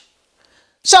crutch.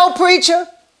 So, preacher,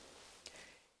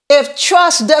 if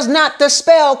trust does not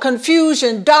dispel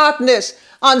confusion, darkness,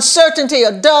 uncertainty,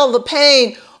 or dull the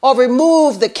pain, or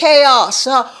remove the chaos,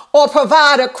 or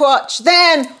provide a crutch,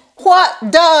 then what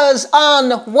does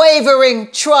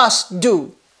unwavering trust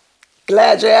do?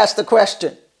 Glad you asked the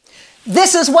question.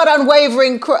 This is what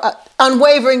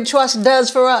unwavering trust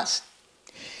does for us.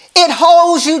 It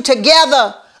holds you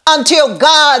together until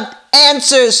God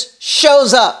answers,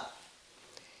 shows up.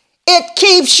 It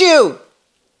keeps you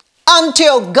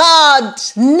until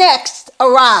God's next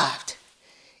arrived.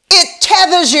 It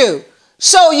tethers you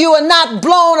so you are not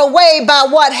blown away by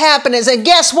what happens. And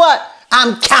guess what?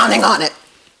 I'm counting on it.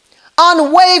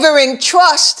 Unwavering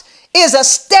trust is a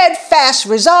steadfast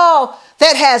resolve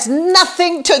that has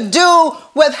nothing to do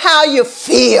with how you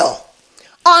feel.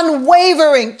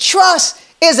 Unwavering trust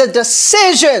is a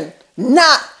decision,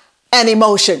 not an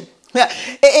emotion.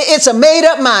 It's a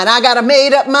made-up mind. I got a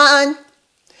made-up mind,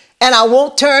 and I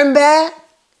won't turn back.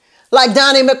 Like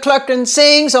Donnie McClurkin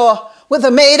sings, or with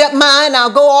a made-up mind, I'll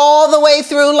go all the way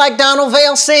through like Donald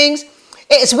Vail sings.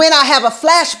 It's when I have a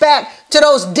flashback to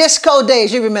those disco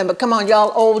days. You remember, come on,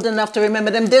 y'all old enough to remember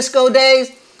them disco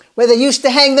days where they used to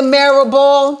hang the marrow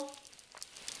ball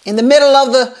in the middle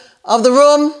of the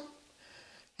room,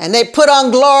 and they put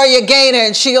on Gloria Gaynor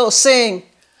and she'll sing,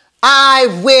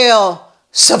 I will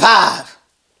survive.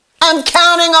 I'm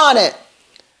counting on it.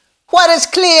 What is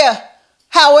clear,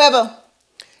 however,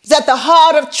 is that the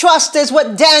heart of trust is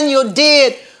what Daniel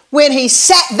did when he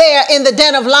sat there in the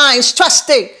den of lions,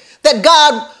 trusting that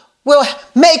God will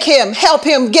help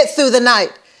him get through the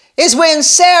night. It's when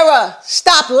Sarah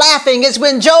stopped laughing. It's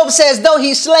when Job says, though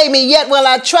he slay me, yet will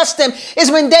I trust him.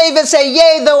 It's when David said,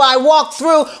 yea, though I walk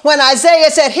through. When Isaiah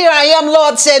said, here I am,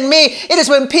 Lord, send me. It is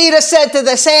when Peter said to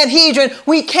the Sanhedrin,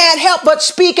 we can't help but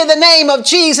speak in the name of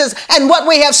Jesus and what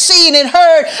we have seen and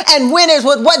heard. And when it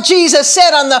was what Jesus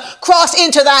said on the cross,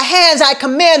 into thy hands I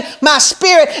commend my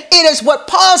spirit. It is what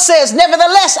Paul says,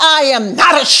 nevertheless, I am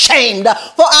not ashamed,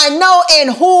 for I know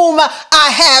in whom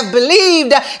I have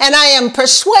believed, and I am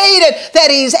persuaded that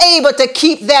he's able to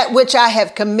keep that which I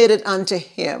have committed unto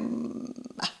him.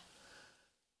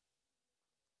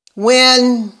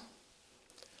 When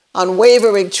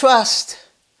unwavering trust,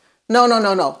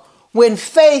 when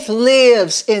faith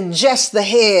lives in just the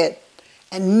head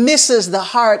and misses the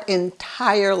heart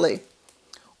entirely,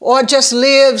 or just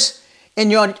lives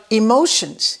in your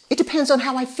emotions, it depends on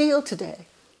how I feel today,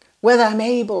 whether I'm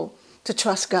able to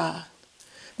trust God.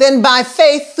 Then by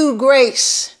faith through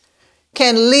grace,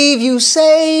 can leave you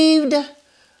saved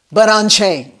but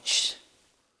unchanged.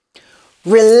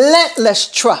 Relentless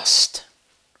trust,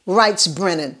 writes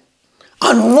Brennan,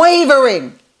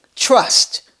 unwavering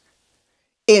trust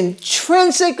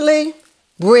intrinsically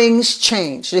brings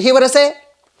change. Did you hear what I said?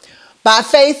 By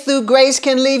faith through grace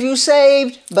can leave you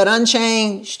saved but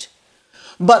unchanged.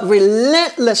 But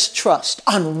relentless trust,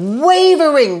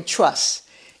 unwavering trust,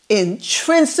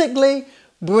 intrinsically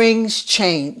brings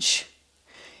change.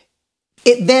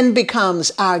 It then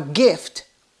becomes our gift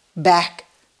back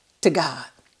to God.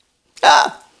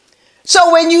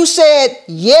 So when you said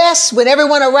yes, when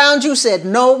everyone around you said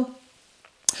no,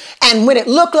 and when it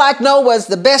looked like no was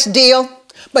the best deal,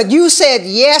 but you said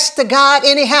yes to God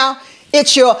anyhow,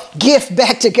 it's your gift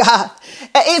back to God.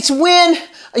 It's when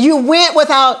you went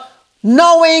without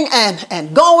knowing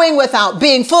and going without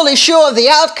being fully sure of the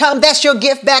outcome. That's your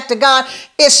gift back to God.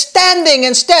 It's standing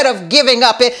instead of giving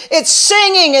up. It's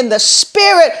singing in the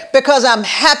spirit because I'm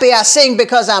happy. I sing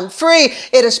because I'm free.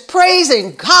 It is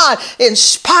praising God in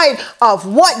spite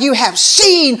of what you have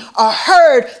seen or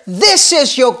heard. This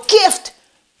is your gift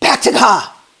back to God.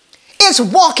 It's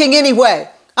walking anyway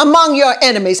among your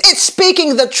enemies. It's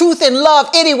speaking the truth in love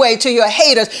anyway to your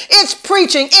haters. It's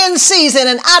preaching in season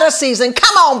and out of season.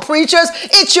 Come on, preachers.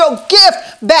 It's your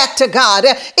gift back to God.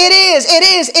 It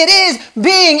is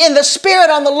being in the spirit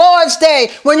on the Lord's day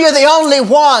when you're the only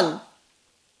one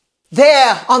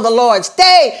there on the Lord's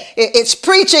day. It's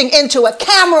preaching into a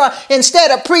camera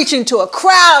instead of preaching to a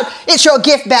crowd. It's your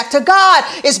gift back to God.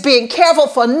 It's being careful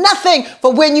for nothing,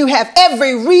 for when you have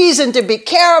every reason to be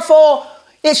careful,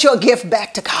 it's your gift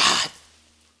back to God.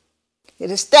 It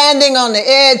is standing on the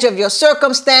edge of your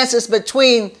circumstances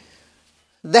between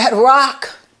that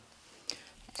rock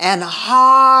and a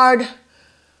hard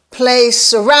place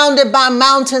surrounded by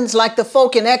mountains like the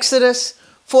folk in Exodus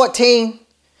 14.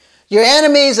 Your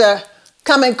enemies are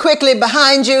coming quickly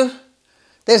behind you.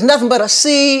 There's nothing but a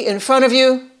sea in front of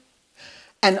you.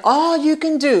 And all you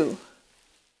can do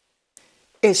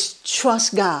is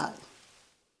trust God.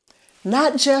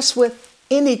 Not just with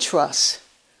any trust,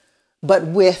 but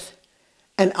with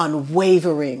an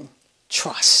unwavering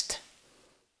trust.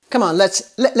 Come on,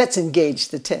 let's engage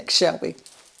the text, shall we?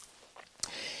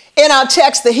 In our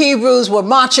text, the Hebrews were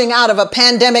marching out of a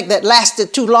pandemic that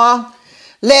lasted too long,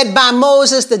 led by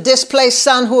Moses, the displaced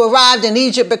son who arrived in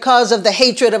Egypt because of the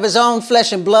hatred of his own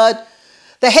flesh and blood.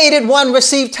 The hated one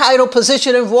received title,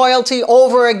 position, and royalty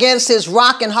over against his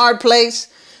rock and hard place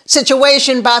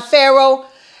situation by Pharaoh,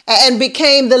 and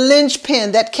became the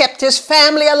linchpin that kept his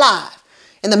family alive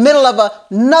in the middle of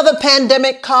another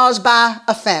pandemic caused by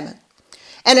a famine.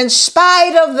 And in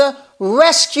spite of the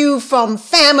rescue from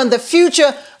famine, the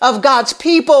future of God's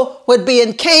people would be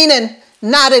in Canaan,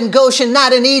 not in Goshen,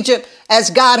 not in Egypt, as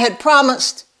God had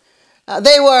promised.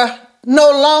 They were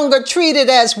no longer treated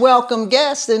as welcome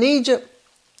guests in Egypt,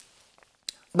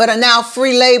 but are now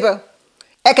free labor,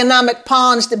 economic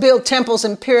pawns to build temples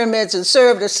and pyramids and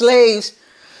serve as slaves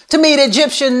to meet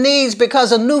Egyptian needs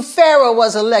because a new Pharaoh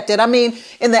was elected. I mean,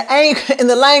 in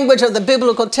the language of the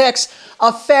biblical text,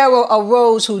 a Pharaoh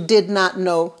arose who did not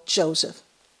know Joseph.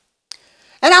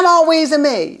 And I'm always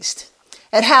amazed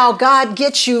at how God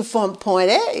gets you from point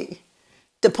A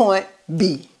to point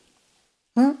B.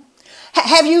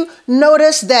 Have you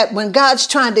noticed that when God's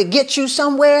trying to get you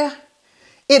somewhere,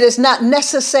 it is not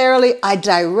necessarily a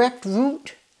direct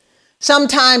route?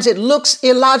 Sometimes it looks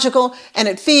illogical and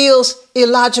it feels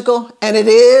illogical, and it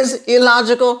is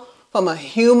illogical from a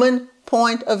human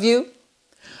point of view.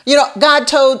 You know, God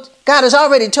has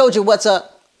already told you what's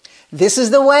up. This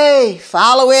is the way,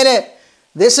 follow in it.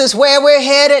 This is where we're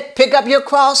headed. Pick up your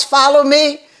cross, follow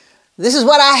me. This is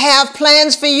what I have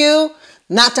plans for you,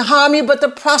 not to harm you, but to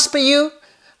prosper you.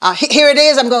 Here it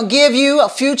is. I'm going to give you a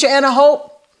future and a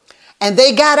hope. And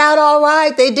they got out all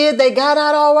right. They did. They got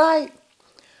out all right.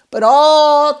 But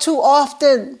all too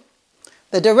often,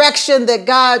 the direction that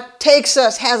God takes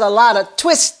us has a lot of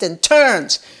twists and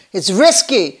turns. It's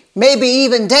risky, maybe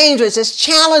even dangerous. It's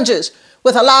challenges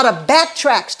with a lot of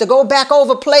backtracks to go back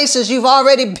over places you've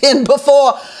already been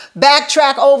before.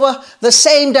 Backtrack over the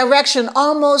same direction,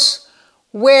 almost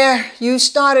where you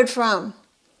started from.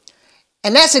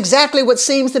 And that's exactly what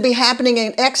seems to be happening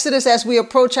in Exodus as we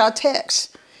approach our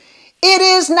text. It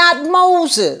is not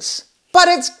Moses, but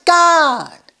it's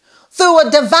God, through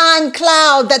a divine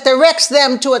cloud that directs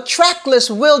them to a trackless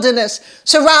wilderness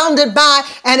surrounded by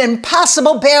an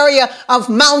impossible barrier of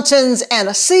mountains and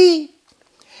a sea.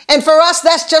 And for us,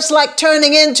 that's just like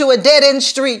turning into a dead-end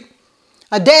street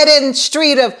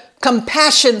of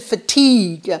compassion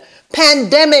fatigue,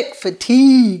 pandemic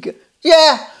fatigue.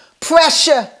 Yeah,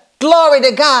 pressure, glory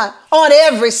to God on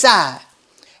every side.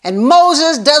 And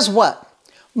Moses does what?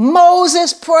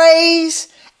 Moses prays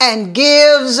and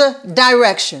gives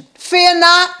direction. Fear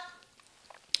not.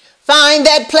 Find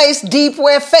that place deep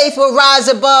where faith will rise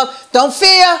above. Don't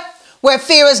fear where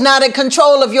fear is not in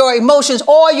control of your emotions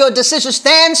or your decisions.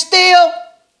 Stand still.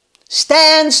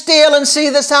 Stand still and see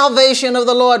the salvation of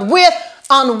the Lord with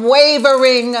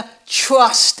unwavering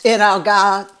trust in our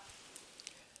God.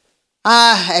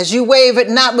 As you wavered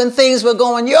not when things were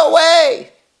going your way,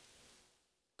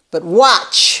 but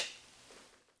watch.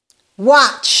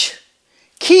 Watch.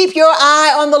 Keep your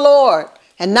eye on the Lord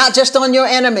and not just on your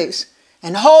enemies,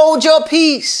 and hold your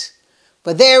peace.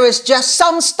 But there is just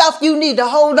some stuff you need to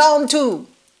hold on to.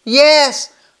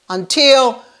 Yes,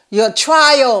 until your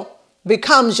trial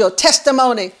becomes your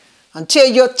testimony, until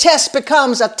your test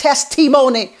becomes a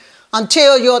testimony,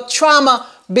 until your trauma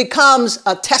becomes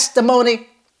a testimony.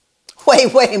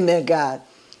 Wait a minute, God.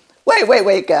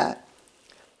 Wait, God.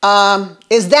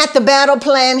 Is that the battle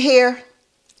plan here?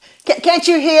 Can't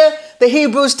you hear the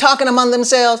Hebrews talking among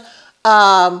themselves?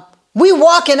 We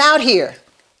walking out here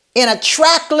in a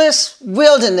trackless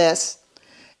wilderness,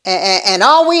 and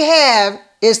all we have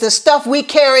is the stuff we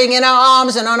carrying in our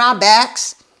arms and on our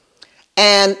backs.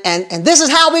 And this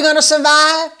is how we're going to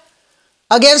survive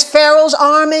against Pharaoh's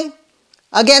army,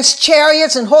 against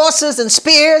chariots and horses and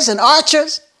spears and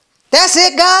archers. That's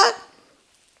it, God.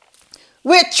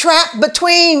 We're trapped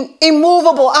between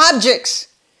immovable objects,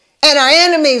 and our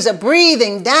enemies are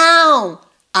breathing down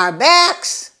our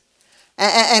backs.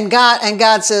 And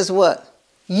God says what?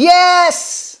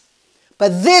 Yes.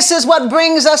 But this is what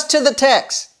brings us to the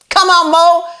text. Come on,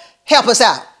 Mo, help us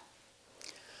out.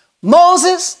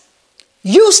 Moses,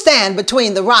 you stand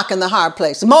between the rock and the hard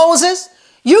place. Moses,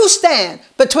 you stand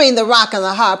between the rock and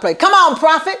the hard place. Come on,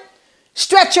 prophet.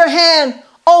 Stretch your hand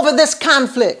over this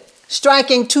conflict,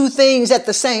 striking two things at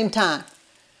the same time.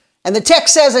 And the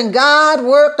text says, and God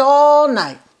worked all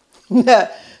night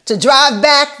to drive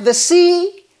back the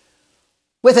sea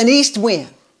with an east wind.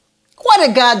 What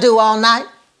did God do all night?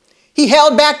 He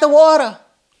held back the water.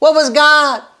 What was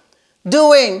God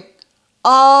doing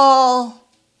all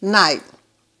night?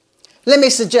 Let me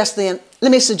suggest an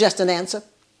answer.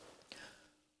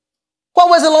 What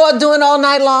was the Lord doing all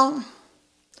night long?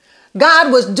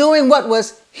 God was doing what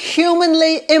was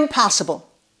humanly impossible.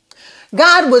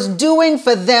 God was doing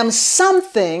for them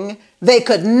something they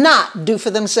could not do for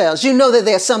themselves. You know that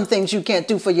there are some things you can't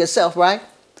do for yourself, right?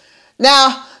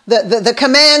 Now, the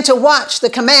command to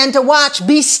watch,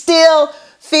 be still,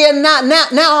 fear not.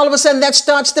 Now all of a sudden that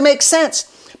starts to make sense.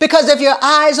 Because if your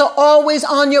eyes are always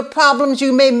on your problems,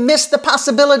 you may miss the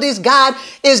possibilities God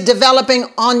is developing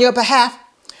on your behalf.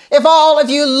 If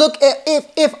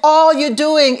all you're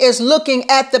doing is looking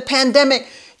at the pandemic,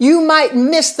 you might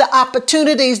miss the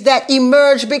opportunities that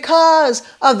emerge because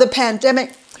of the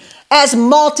pandemic. As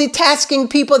multitasking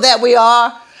people that we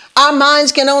are, our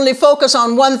minds can only focus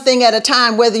on one thing at a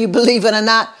time, whether you believe it or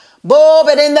not. Boy,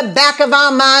 but in the back of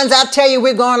our minds, I tell you,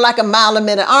 we're going like a mile a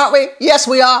minute, aren't we? Yes,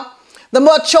 we are. The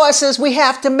more choices we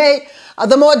have to make,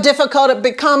 the more difficult it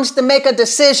becomes to make a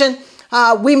decision.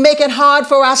 We make it hard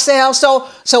for ourselves. So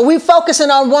we're focusing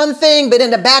on one thing, but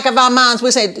in the back of our minds,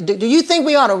 we say, do you think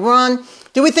we ought to run?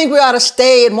 Do we think we ought to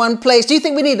stay in one place? Do you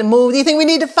think we need to move? Do you think we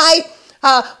need to fight?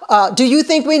 Do you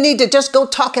think we need to just go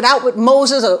talk it out with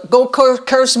Moses or go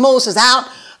curse Moses out?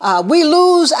 We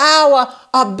lose our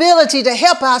ability to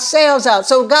help ourselves out.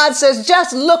 So God says,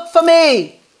 just look for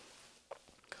me.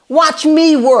 Watch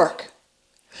me work.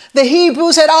 The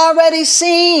Hebrews had already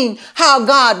seen how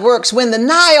God works when the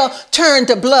Nile turned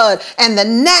to blood and the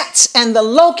gnats and the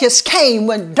locusts came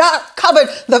when dark covered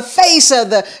the face of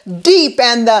the deep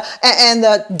and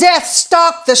the death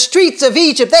stalked the streets of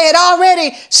Egypt. They had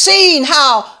already seen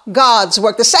how God's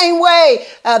work. The same way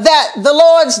that the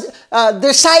Lord's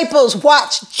disciples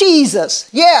watched Jesus.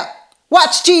 Yeah,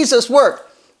 watch Jesus work.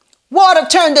 Water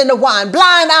turned into wine,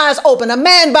 blind eyes open. A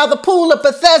man by the pool of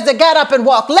Bethesda got up and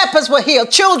walked. Lepers were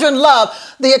healed, children loved.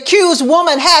 The accused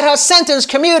woman had her sentence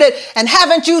commuted. And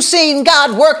haven't you seen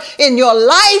God work in your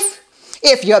life?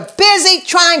 If you're busy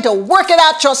trying to work it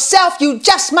out yourself, you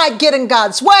just might get in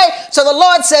God's way. So the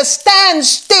Lord says, stand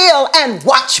still and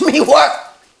watch me work.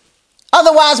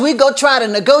 Otherwise, we go try to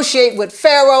negotiate with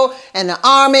Pharaoh and the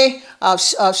army of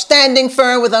standing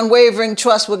firm with unwavering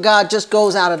trust where God just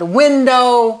goes out of the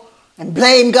window. And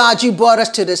blame God, you brought us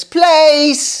to this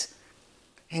place.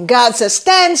 And God says,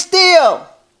 stand still.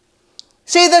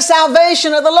 See the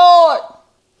salvation of the Lord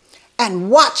and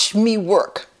watch me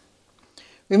work.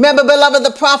 Remember, beloved,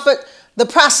 the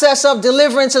process of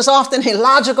deliverance is often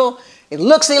illogical. It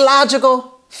looks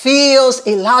illogical, feels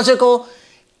illogical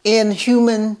in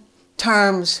human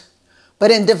terms.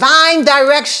 But in divine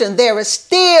direction, there is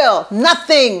still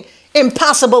nothing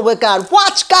impossible with God.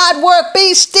 Watch God work.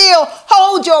 Be still.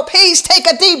 Hold your peace. Take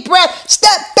a deep breath.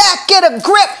 Step back. Get a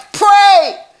grip.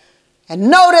 Pray. And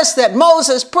notice that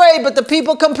Moses prayed, but the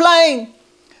people complained.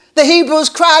 The Hebrews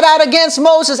cried out against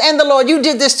Moses and the Lord. You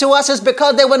did this to us. It's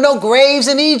because there were no graves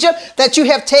in Egypt that you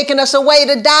have taken us away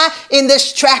to die in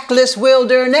this trackless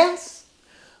wilderness.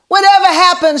 Whatever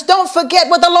happens, don't forget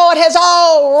what the Lord has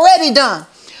already done.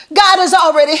 God has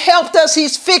already helped us.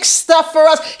 He's fixed stuff for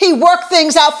us. He worked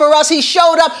things out for us. He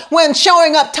showed up when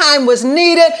showing up time was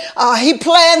needed. He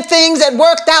planned things that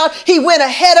worked out. He went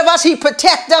ahead of us. He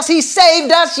protected us. He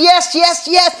saved us. Yes, yes,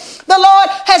 yes. The Lord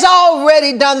has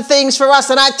already done things for us.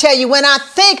 And I tell you, when I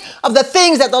think of the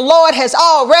things that the Lord has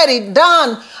already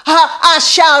done, I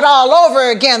shout all over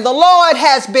again. The Lord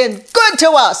has been good to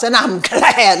us, and I'm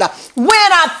glad. When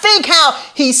I think how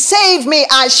he saved me,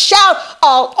 I shout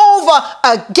all over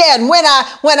again. When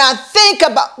I think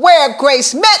about where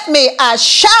grace met me, I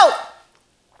shout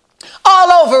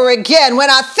all over again. When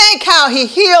I think how he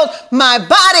healed my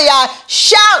body, I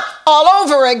shout all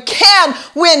over again.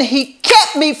 When he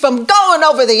kept me from going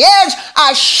over the edge,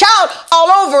 I shout all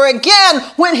over again.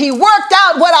 When he worked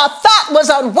out what I thought was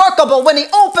unworkable, when he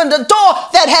opened a door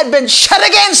that had been shut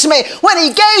against me, when he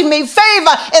gave me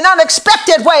favor in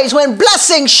unexpected ways, when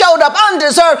blessings showed up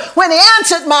undeserved, when he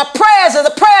answered my prayers and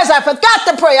the prayers I forgot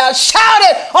to pray, I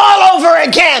shouted all over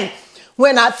again.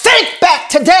 When I think back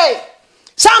today,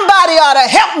 somebody ought to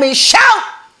help me shout,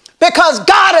 because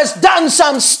God has done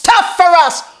some stuff for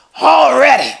us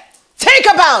already. Think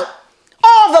about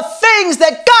all the things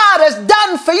that God has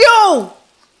done for you.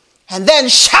 and then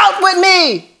shout with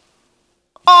me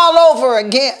all over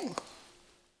again.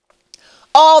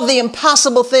 All the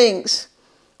impossible things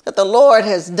that the Lord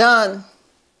has done.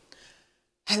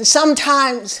 And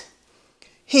sometimes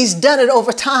he's done it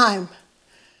over time.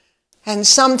 And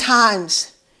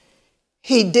sometimes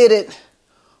he did it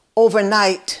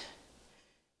overnight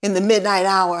in the midnight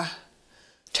hour,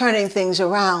 turning things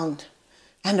around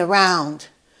and around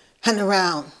and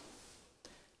around.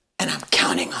 And I'm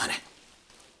counting on it.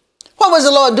 What was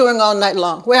the Lord doing all night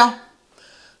long? Well,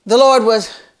 the Lord was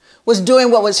doing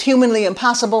what was humanly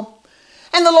impossible.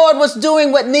 And the Lord was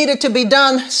doing what needed to be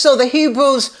done so the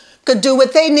Hebrews could do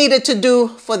what they needed to do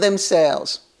for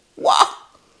themselves. Wow.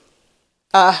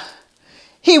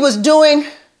 He was doing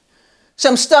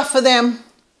some stuff for them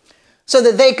so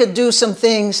that they could do some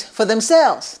things for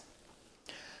themselves.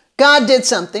 God did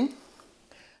something.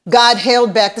 God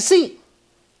held back the sea.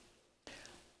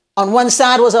 On one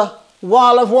side was a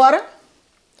wall of water.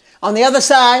 On the other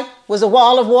side was a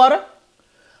wall of water.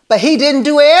 But he didn't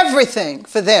do everything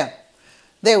for them.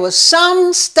 There was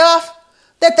some stuff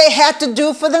that they had to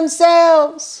do for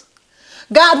themselves.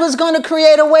 God was going to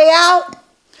create a way out.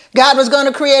 God was going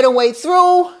to create a way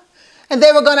through. And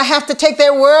they were going to have to take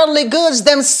their worldly goods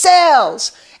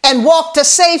themselves and walk to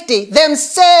safety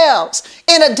themselves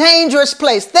in a dangerous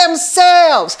place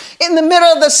themselves in the middle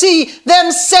of the sea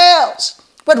themselves.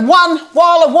 But one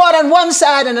wall of water on one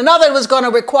side and another was going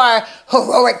to require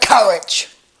heroic courage,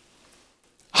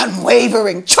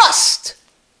 unwavering trust.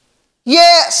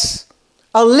 Yes,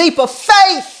 a leap of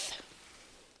faith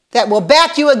that will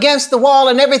back you against the wall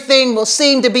and everything will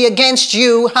seem to be against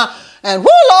you. And whoo,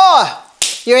 Lord,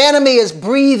 your enemy is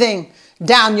breathing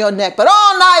down your neck. But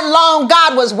all night long,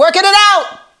 God was working it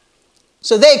out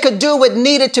so they could do what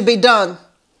needed to be done.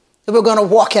 They were going to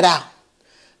walk it out.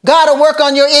 God will work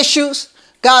on your issues.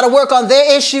 God will work on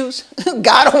their issues.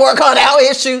 God will work on our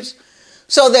issues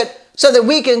so that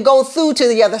we can go through to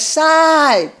the other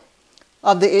side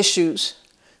of the issues.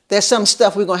 There's some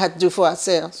stuff we're going to have to do for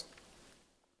ourselves.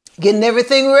 Getting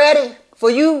everything ready for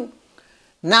you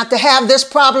not to have this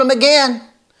problem again.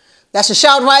 That's a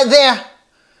shout right there.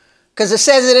 Because it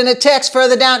says it in the text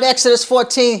further down, Exodus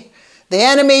 14. The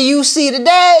enemy you see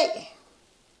today,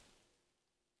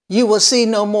 you will see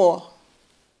no more.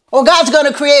 Oh, God's going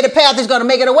to create a path. He's going to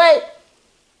make it a way.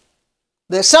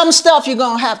 There's some stuff you're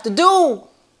going to have to do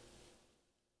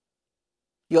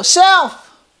yourself.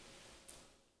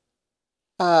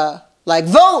 Like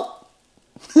vote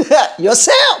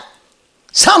yourself.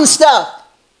 Some stuff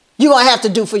you're going to have to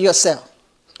do for yourself.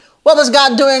 What was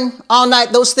God doing all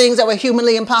night? Those things that were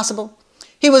humanly impossible.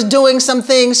 He was doing some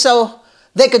things so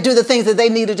they could do the things that they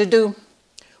needed to do.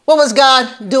 What was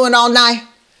God doing all night?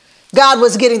 God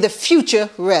was getting the future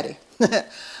ready.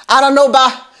 I don't know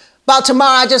about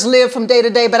tomorrow. I just live from day to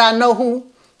day, but I know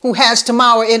who has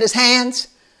tomorrow in his hands.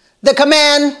 The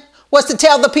command was to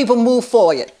tell the people move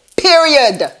forward.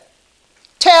 Period.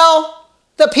 Tell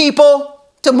the people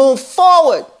to move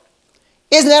forward.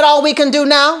 Isn't that all we can do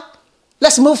now?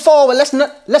 Let's move forward. Let's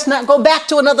not go back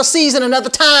to another season, another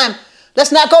time.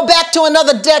 Let's not go back to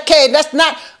another decade. Let's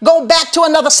not go back to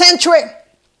another century.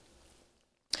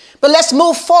 But let's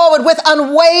move forward with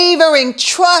unwavering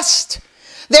trust.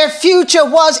 Their future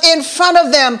was in front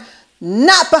of them,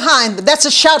 not behind them. That's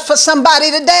a shout for somebody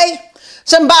today.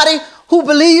 Somebody who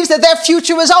believes that their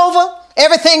future is over.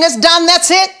 Everything is done.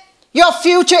 That's it. Your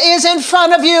future is in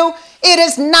front of you. It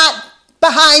is not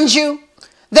behind you.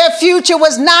 Their future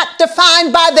was not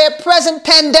defined by their present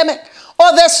pandemic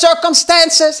or their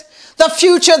circumstances. The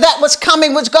future that was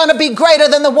coming was going to be greater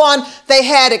than the one they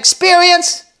had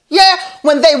experienced. Yeah,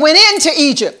 when they went into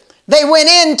Egypt, they went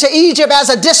into Egypt as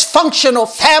a dysfunctional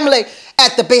family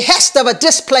at the behest of a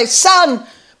displaced son.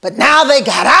 But now they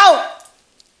got out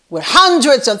with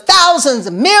hundreds of thousands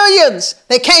of millions.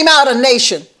 They came out a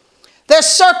nation. Their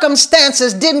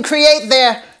circumstances didn't create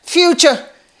their future.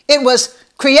 It was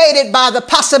created by the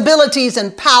possibilities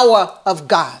and power of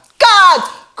God. God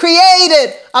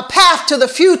created a path to the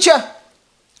future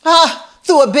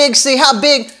through a big sea. How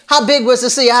big was the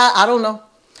sea? I don't know.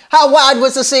 How wide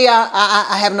was the sea?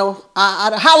 I have no.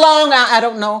 How long? I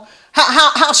don't know.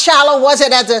 How shallow was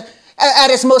it at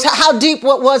its most? How deep?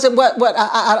 What was it?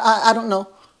 I don't know.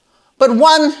 But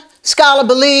one scholar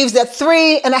believes that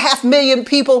 3.5 million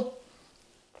people,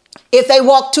 if they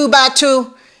walked 2 by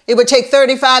 2, it would take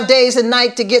 35 days and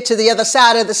night to get to the other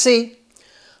side of the sea.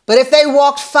 But if they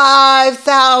walked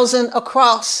 5,000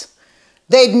 across,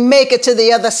 they'd make it to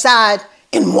the other side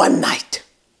in one night.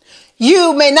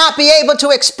 You may not be able to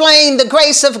explain the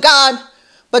grace of God,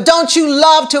 but don't you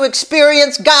love to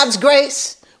experience God's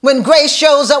grace? When grace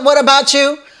shows up, what about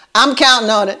you? I'm counting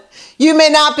on it. You may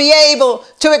not be able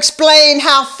to explain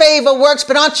how favor works,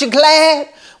 but aren't you glad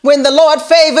when the Lord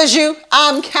favors you?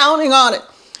 I'm counting on it.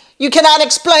 You cannot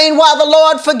explain why the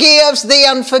Lord forgives the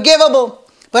unforgivable,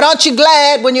 but aren't you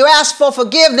glad when you ask for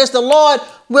forgiveness, the Lord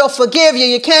will forgive you?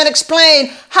 You can't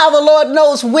explain how the Lord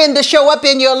knows when to show up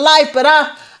in your life, but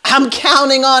I'm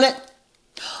counting on it.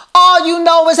 All you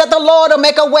know is that the Lord will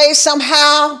make a way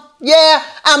somehow. Yeah,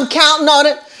 I'm counting on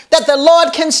it. That the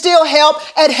Lord can still help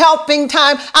at helping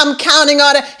time. I'm counting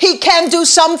on it. He can do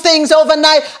some things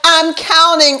overnight. I'm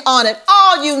counting on it.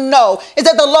 All you know is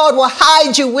that the Lord will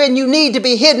hide you when you need to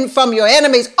be hidden from your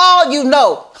enemies. All you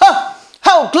know,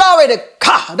 oh, glory to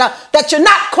God, that you're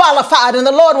not qualified and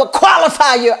the Lord will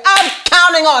qualify you. I'm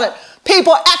counting on it.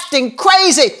 People acting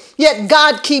crazy, yet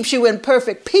God keeps you in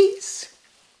perfect peace.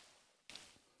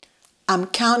 I'm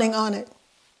counting on it.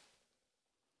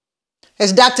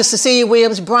 As Dr. Cecilia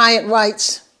Williams Bryant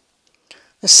writes,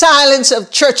 the silence of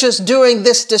churches during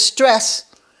this distress,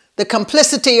 the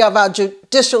complicity of our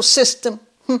judicial system,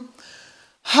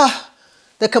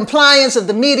 the compliance of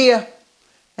the media,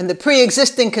 and the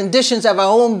pre-existing conditions of our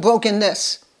own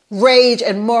brokenness, rage,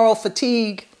 and moral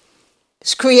fatigue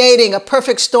is creating a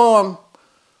perfect storm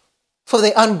for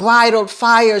the unbridled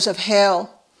fires of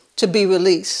hell to be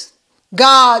released.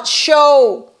 God,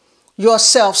 show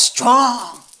yourself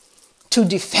strong to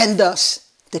defend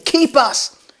us, to keep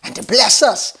us, and to bless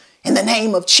us in the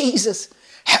name of Jesus.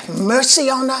 Have mercy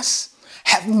on us.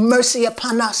 Have mercy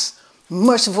upon us.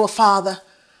 Merciful Father,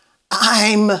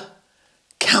 I'm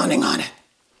counting on it.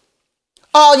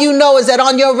 All you know is that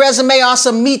on your resume are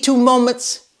some Me Too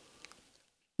moments.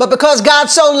 But because God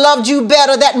so loved you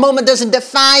better, that moment doesn't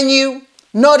define you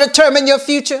nor determine your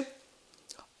future.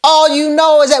 All you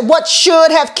know is that what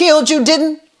should have killed you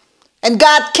didn't, and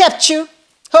God kept you.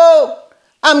 Oh,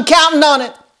 I'm counting on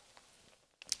it.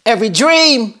 Every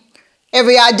dream,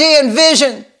 every idea and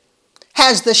vision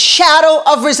has the shadow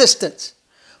of resistance.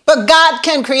 But God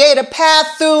can create a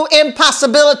path through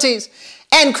impossibilities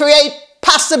and create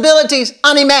possibilities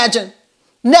unimagined,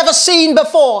 never seen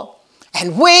before.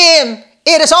 And when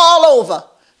it is all over,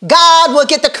 God will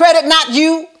get the credit, not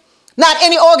you, not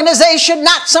any organization,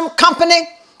 not some company.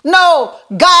 No,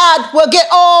 God will get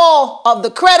all of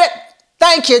the credit.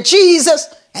 Thank you, Jesus.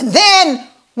 And then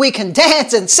we can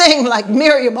dance and sing like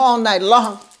Miriam all night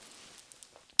long.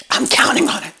 I'm counting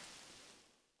on it.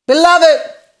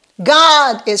 Beloved,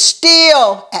 God is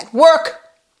still at work.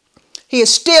 He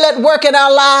is still at work in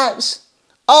our lives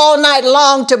all night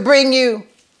long to bring you,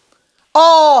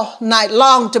 all night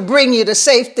long to bring you to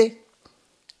safety.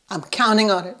 I'm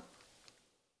counting on it.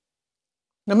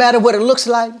 No matter what it looks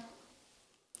like,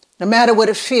 no matter what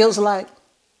it feels like,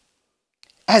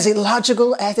 as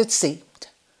illogical as it seemed,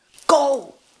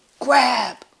 go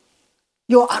grab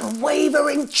your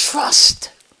unwavering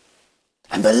trust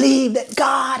and believe that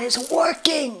God is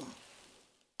working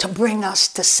to bring us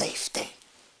to safety.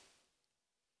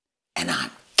 And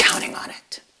I'm counting on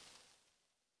it.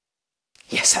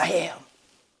 Yes, I am.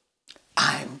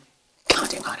 I'm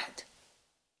counting on it.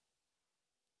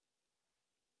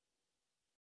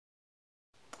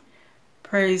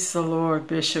 Praise the Lord,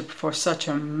 Bishop, for such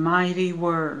a mighty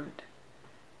word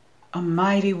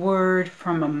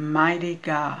from a mighty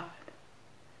God.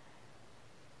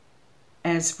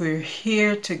 As we're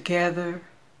here together,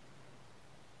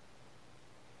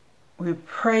 we're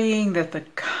praying that the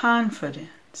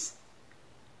confidence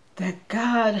that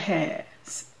God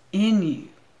has in you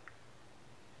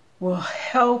will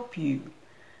help you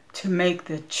to make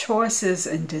the choices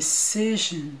and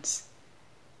decisions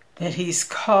that He's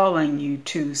calling you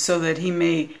to, so that He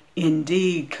may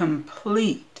indeed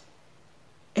complete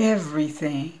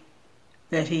everything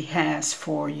that He has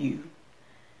for you.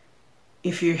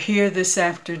 If you're here this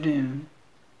afternoon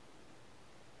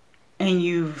and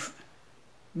you've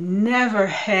never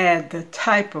had the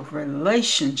type of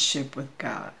relationship with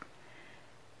God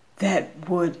that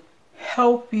would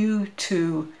help you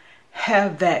to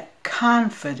have that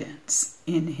confidence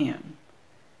in Him,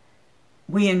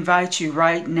 we invite you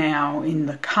right now in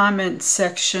the comment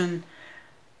section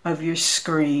of your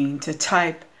screen to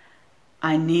type,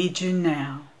 "I need you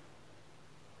now."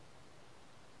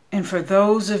 And for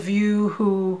those of you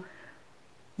who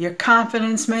your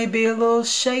confidence may be a little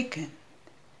shaken,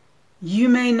 you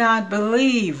may not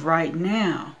believe right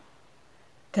now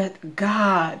that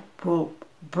God will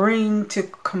bring to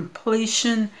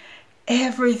completion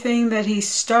everything that He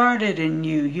started in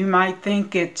you. You might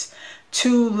think it's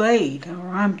too late, or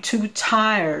I'm too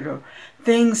tired, or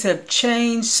things have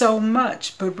changed so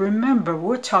much. But remember,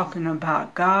 we're talking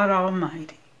about God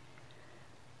Almighty.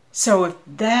 So if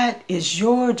that is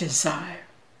your desire,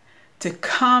 to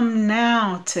come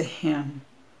now to him,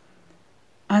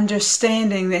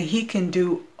 understanding that he can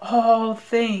do all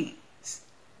things,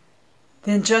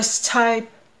 then just type,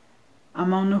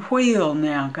 I'm on the wheel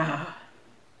now, God.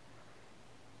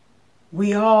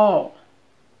 We all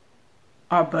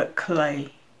are but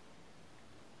clay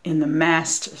in the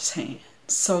Master's hands.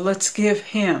 So let's give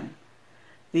him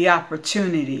the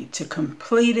opportunity to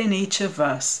complete in each of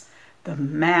us the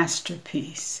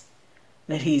masterpiece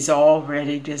that he's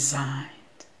already designed.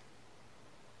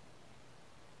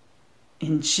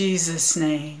 In Jesus'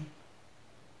 name,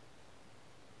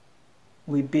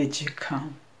 we bid you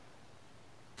come.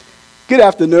 Good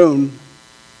afternoon.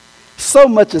 So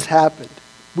much has happened.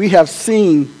 We have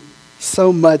seen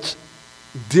so much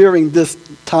during this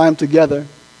time together,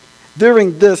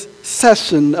 during this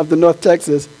session of the North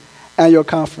Texas Annual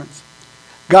Conference.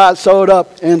 God showed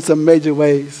up in some major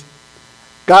ways.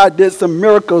 God did some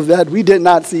miracles that we did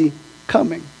not see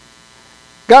coming.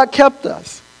 God kept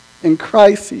us in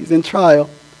crises, in trial,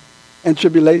 and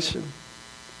tribulation.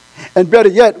 And better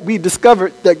yet, we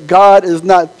discovered that God is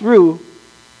not through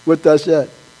with us yet.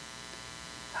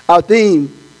 Our theme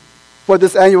for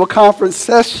this annual conference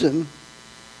session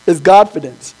is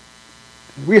Godfidence.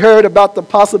 We heard about the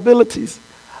possibilities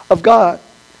of God.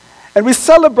 And we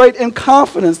celebrate in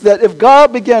confidence that if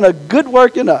God began a good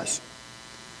work in us,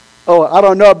 oh, I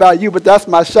don't know about you, but that's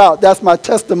my shout. That's my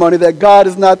testimony that God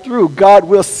is not through. God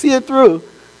will see it through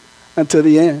until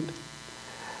the end.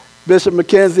 Bishop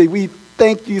McKenzie, we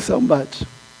thank you so much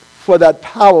for that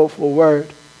powerful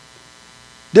word.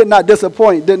 Did not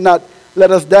disappoint, did not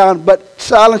let us down, but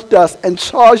challenged us and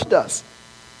charged us.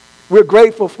 We're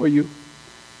grateful for you,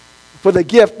 for the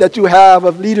gift that you have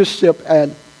of leadership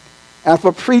and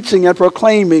for preaching and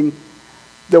proclaiming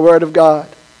the word of God.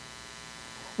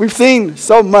 We've seen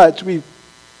so much. We've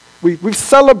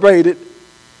celebrated.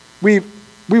 We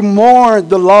mourned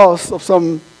the loss of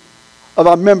some of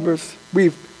our members.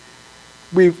 We've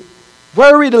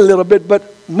worried a little bit,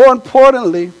 but more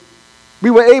importantly, we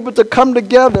were able to come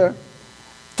together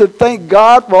to thank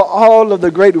God for all of the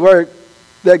great work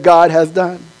that God has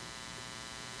done.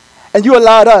 And you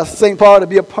allowed us, St. Paul, to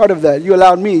be a part of that. You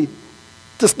allowed me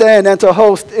to stand and to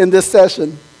host in this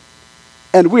session.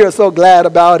 And we are so glad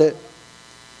about it.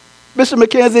 Bishop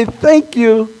McKenzie, thank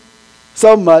you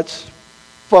so much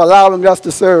for allowing us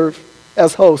to serve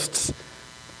as hosts.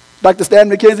 Dr. Stan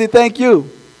McKenzie, thank you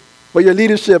for your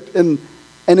leadership and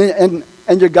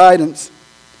your guidance.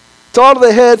 To all of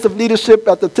the heads of leadership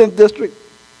at the 10th District,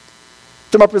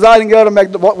 to my presiding elder,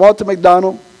 Walter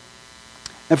McDonald,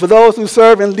 and for those who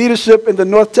serve in leadership in the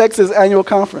North Texas Annual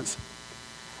Conference,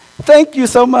 thank you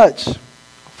so much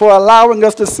for allowing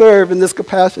us to serve in this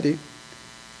capacity,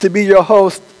 to be your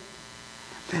host.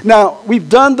 Now, we've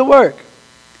done the work.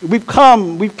 We've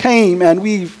came, and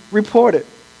we've reported.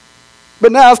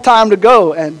 But now it's time to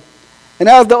go. And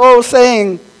as the old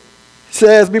saying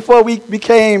says, before we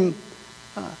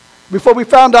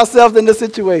found ourselves in this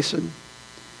situation,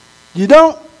 you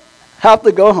don't have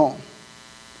to go home,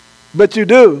 but you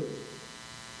do.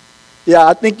 Yeah,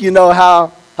 I think you know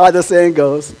how the saying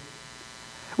goes.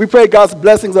 We pray God's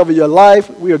blessings over your life.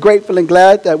 We are grateful and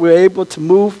glad that we're able to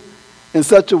move in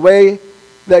such a way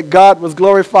that God was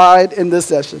glorified in this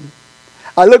session.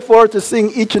 I look forward to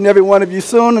seeing each and every one of you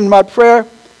soon, and my prayer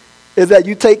is that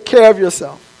you take care of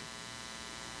yourself.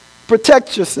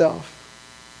 Protect yourself.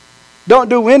 Don't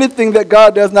do anything that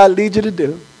God does not lead you to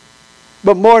do.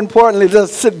 But more importantly,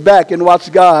 just sit back and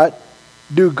watch God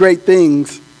do great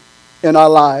things in our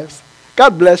lives.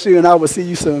 God bless you, and I will see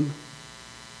you soon.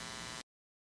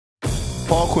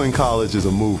 Paul Quinn College is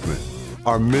a movement.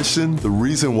 Our mission, the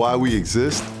reason why we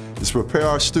exist, is to prepare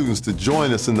our students to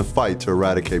join us in the fight to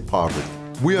eradicate poverty.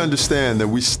 We understand that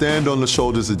we stand on the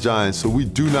shoulders of giants, so we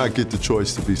do not get the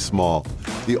choice to be small.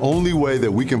 The only way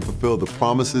that we can fulfill the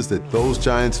promises that those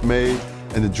giants made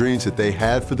and the dreams that they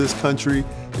had for this country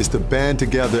is to band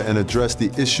together and address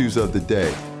the issues of the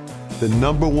day. The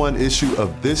number one issue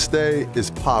of this day is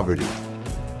poverty.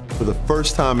 For the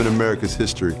first time in America's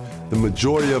history, the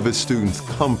majority of its students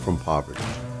come from poverty.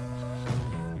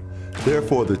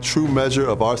 Therefore, the true measure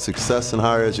of our success in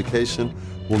higher education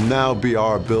will now be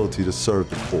our ability to serve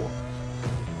the poor.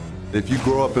 If you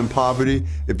grow up in poverty,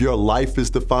 if your life is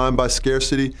defined by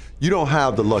scarcity, you don't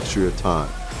have the luxury of time.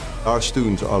 Our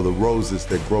students are the roses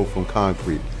that grow from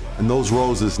concrete, and those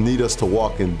roses need us to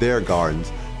walk in their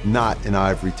gardens, not in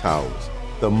ivory towers.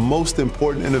 The most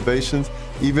important innovations,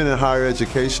 even in higher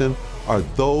education, are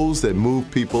those that move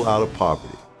people out of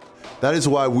poverty. That is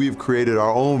why we've created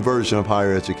our own version of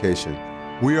higher education.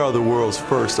 We are the world's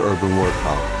first urban work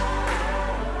college.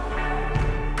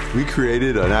 We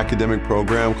created an academic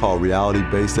program called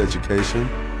Reality-Based Education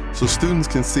so students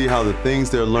can see how the things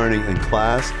they're learning in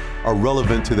class are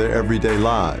relevant to their everyday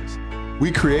lives.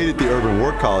 We created the Urban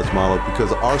Work College model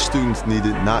because our students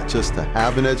needed not just to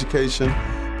have an education,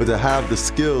 but to have the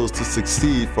skills to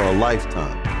succeed for a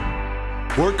lifetime.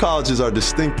 Work colleges are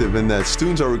distinctive in that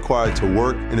students are required to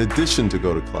work in addition to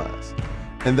go to class,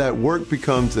 and that work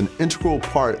becomes an integral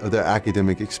part of their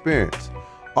academic experience.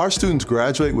 Our students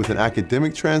graduate with an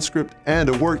academic transcript and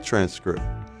a work transcript.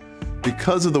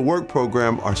 Because of the work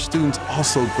program, our students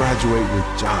also graduate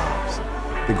with jobs.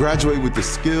 They graduate with the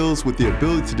skills, with the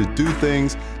ability to do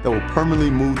things that will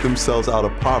permanently move themselves out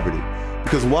of poverty.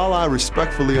 Because while I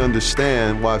respectfully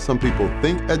understand why some people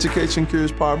think education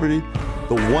cures poverty,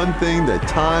 the one thing that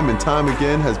time and time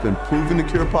again has been proven to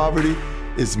cure poverty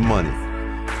is money.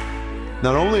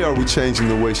 Not only are we changing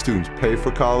the way students pay for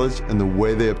college and the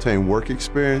way they obtain work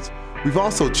experience, we've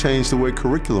also changed the way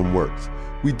curriculum works.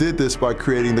 We did this by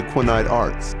creating the Quinnite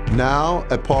Arts. Now,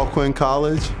 at Paul Quinn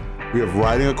College, we have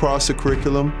writing across the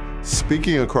curriculum,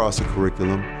 speaking across the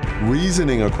curriculum,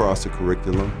 reasoning across the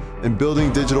curriculum, and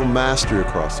building digital mastery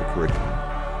across the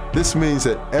curriculum. This means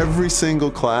that every single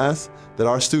class that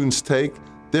our students take,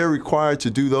 they're required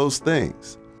to do those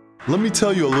things. Let me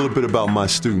tell you a little bit about my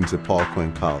students at Paul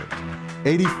Quinn College.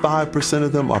 85%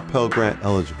 of them are Pell Grant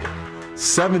eligible.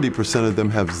 70% of them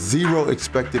have 0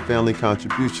 expected family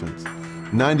contributions.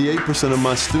 98% of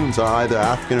my students are either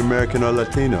African American or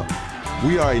Latino.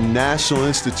 We are a national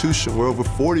institution where over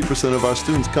 40% of our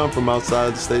students come from outside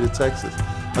of the state of Texas.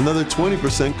 Another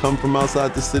 20% come from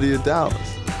outside the city of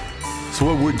Dallas. So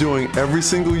what we're doing every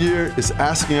single year is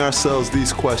asking ourselves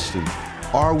these questions.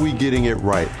 Are we getting it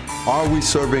right? Are we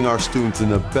serving our students in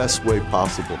the best way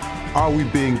possible? Are we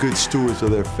being good stewards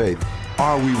of their faith?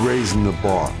 Are we raising the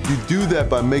bar? You do that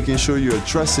by making sure you're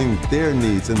addressing their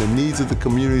needs and the needs of the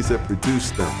communities that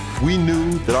produce them. We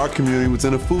knew that our community was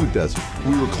in a food desert.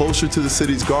 We were closer to the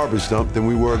city's garbage dump than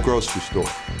we were a grocery store.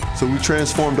 So we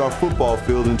transformed our football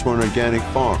field into an organic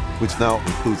farm, which now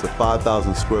includes a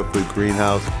 5,000 square foot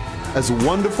greenhouse. As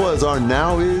wonderful as our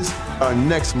now is, our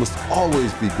next must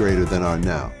always be greater than our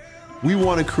now. We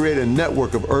want to create a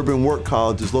network of urban work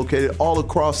colleges located all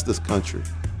across this country.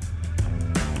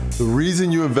 The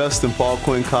reason you invest in Paul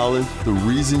Quinn College, the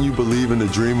reason you believe in the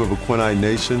dream of a Quinnite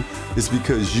nation is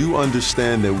because you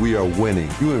understand that we are winning.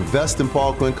 You invest in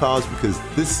Paul Quinn College because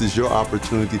this is your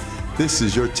opportunity. This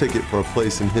is your ticket for a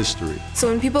place in history. So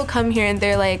when people come here and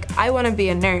they're like, I want to be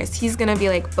a nurse, he's going to be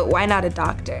like, but why not a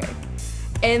doctor?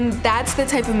 And that's the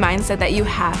type of mindset that you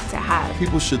have to have.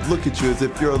 People should look at you as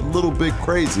if you're a little bit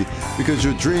crazy because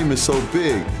your dream is so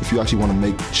big. If you actually want to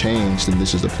make change, then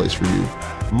this is the place for you.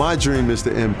 My dream is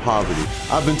to end poverty.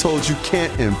 I've been told you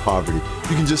can't end poverty.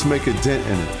 You can just make a dent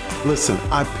in it. Listen,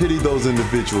 I pity those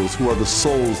individuals who are the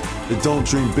souls that don't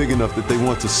dream big enough that they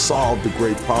want to solve the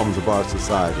great problems of our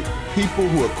society. People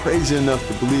who are crazy enough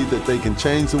to believe that they can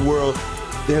change the world,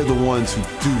 they're the ones who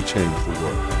do change the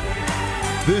world.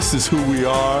 This is who we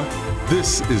are.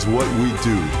 This is what we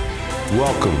do.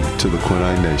 Welcome to the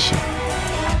Quinnite Nation.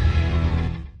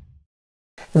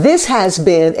 This has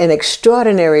been an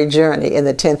extraordinary journey in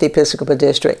the 10th Episcopal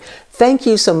District. Thank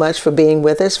you so much for being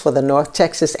with us for the North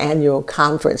Texas Annual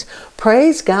Conference.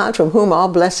 Praise God, from whom all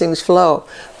blessings flow.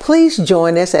 Please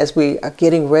join us as we are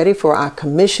getting ready for our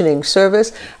commissioning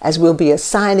service, as we'll be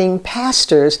assigning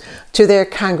pastors to their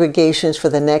congregations for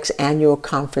the next annual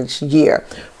conference year.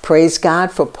 Praise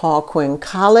God for Paul Quinn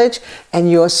College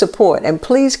and your support. And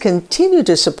please continue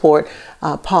to support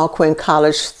Paul Quinn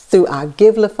College through our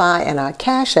Givelify and our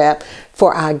Cash App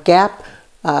for our GAP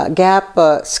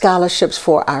scholarships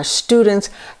for our students,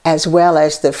 as well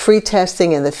as the free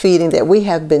testing and the feeding that we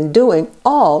have been doing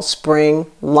all spring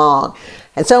long.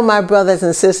 And so, my brothers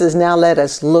and sisters, now let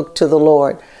us look to the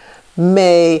Lord.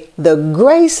 May the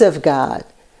grace of God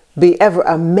be ever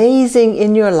amazing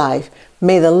in your life.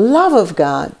 May the love of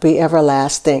God be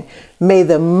everlasting. May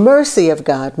the mercy of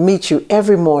God meet you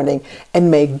every morning. And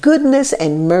may goodness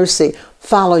and mercy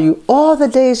follow you all the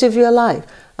days of your life,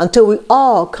 until we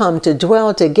all come to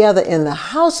dwell together in the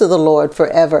house of the Lord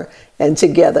forever. And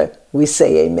together we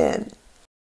say amen.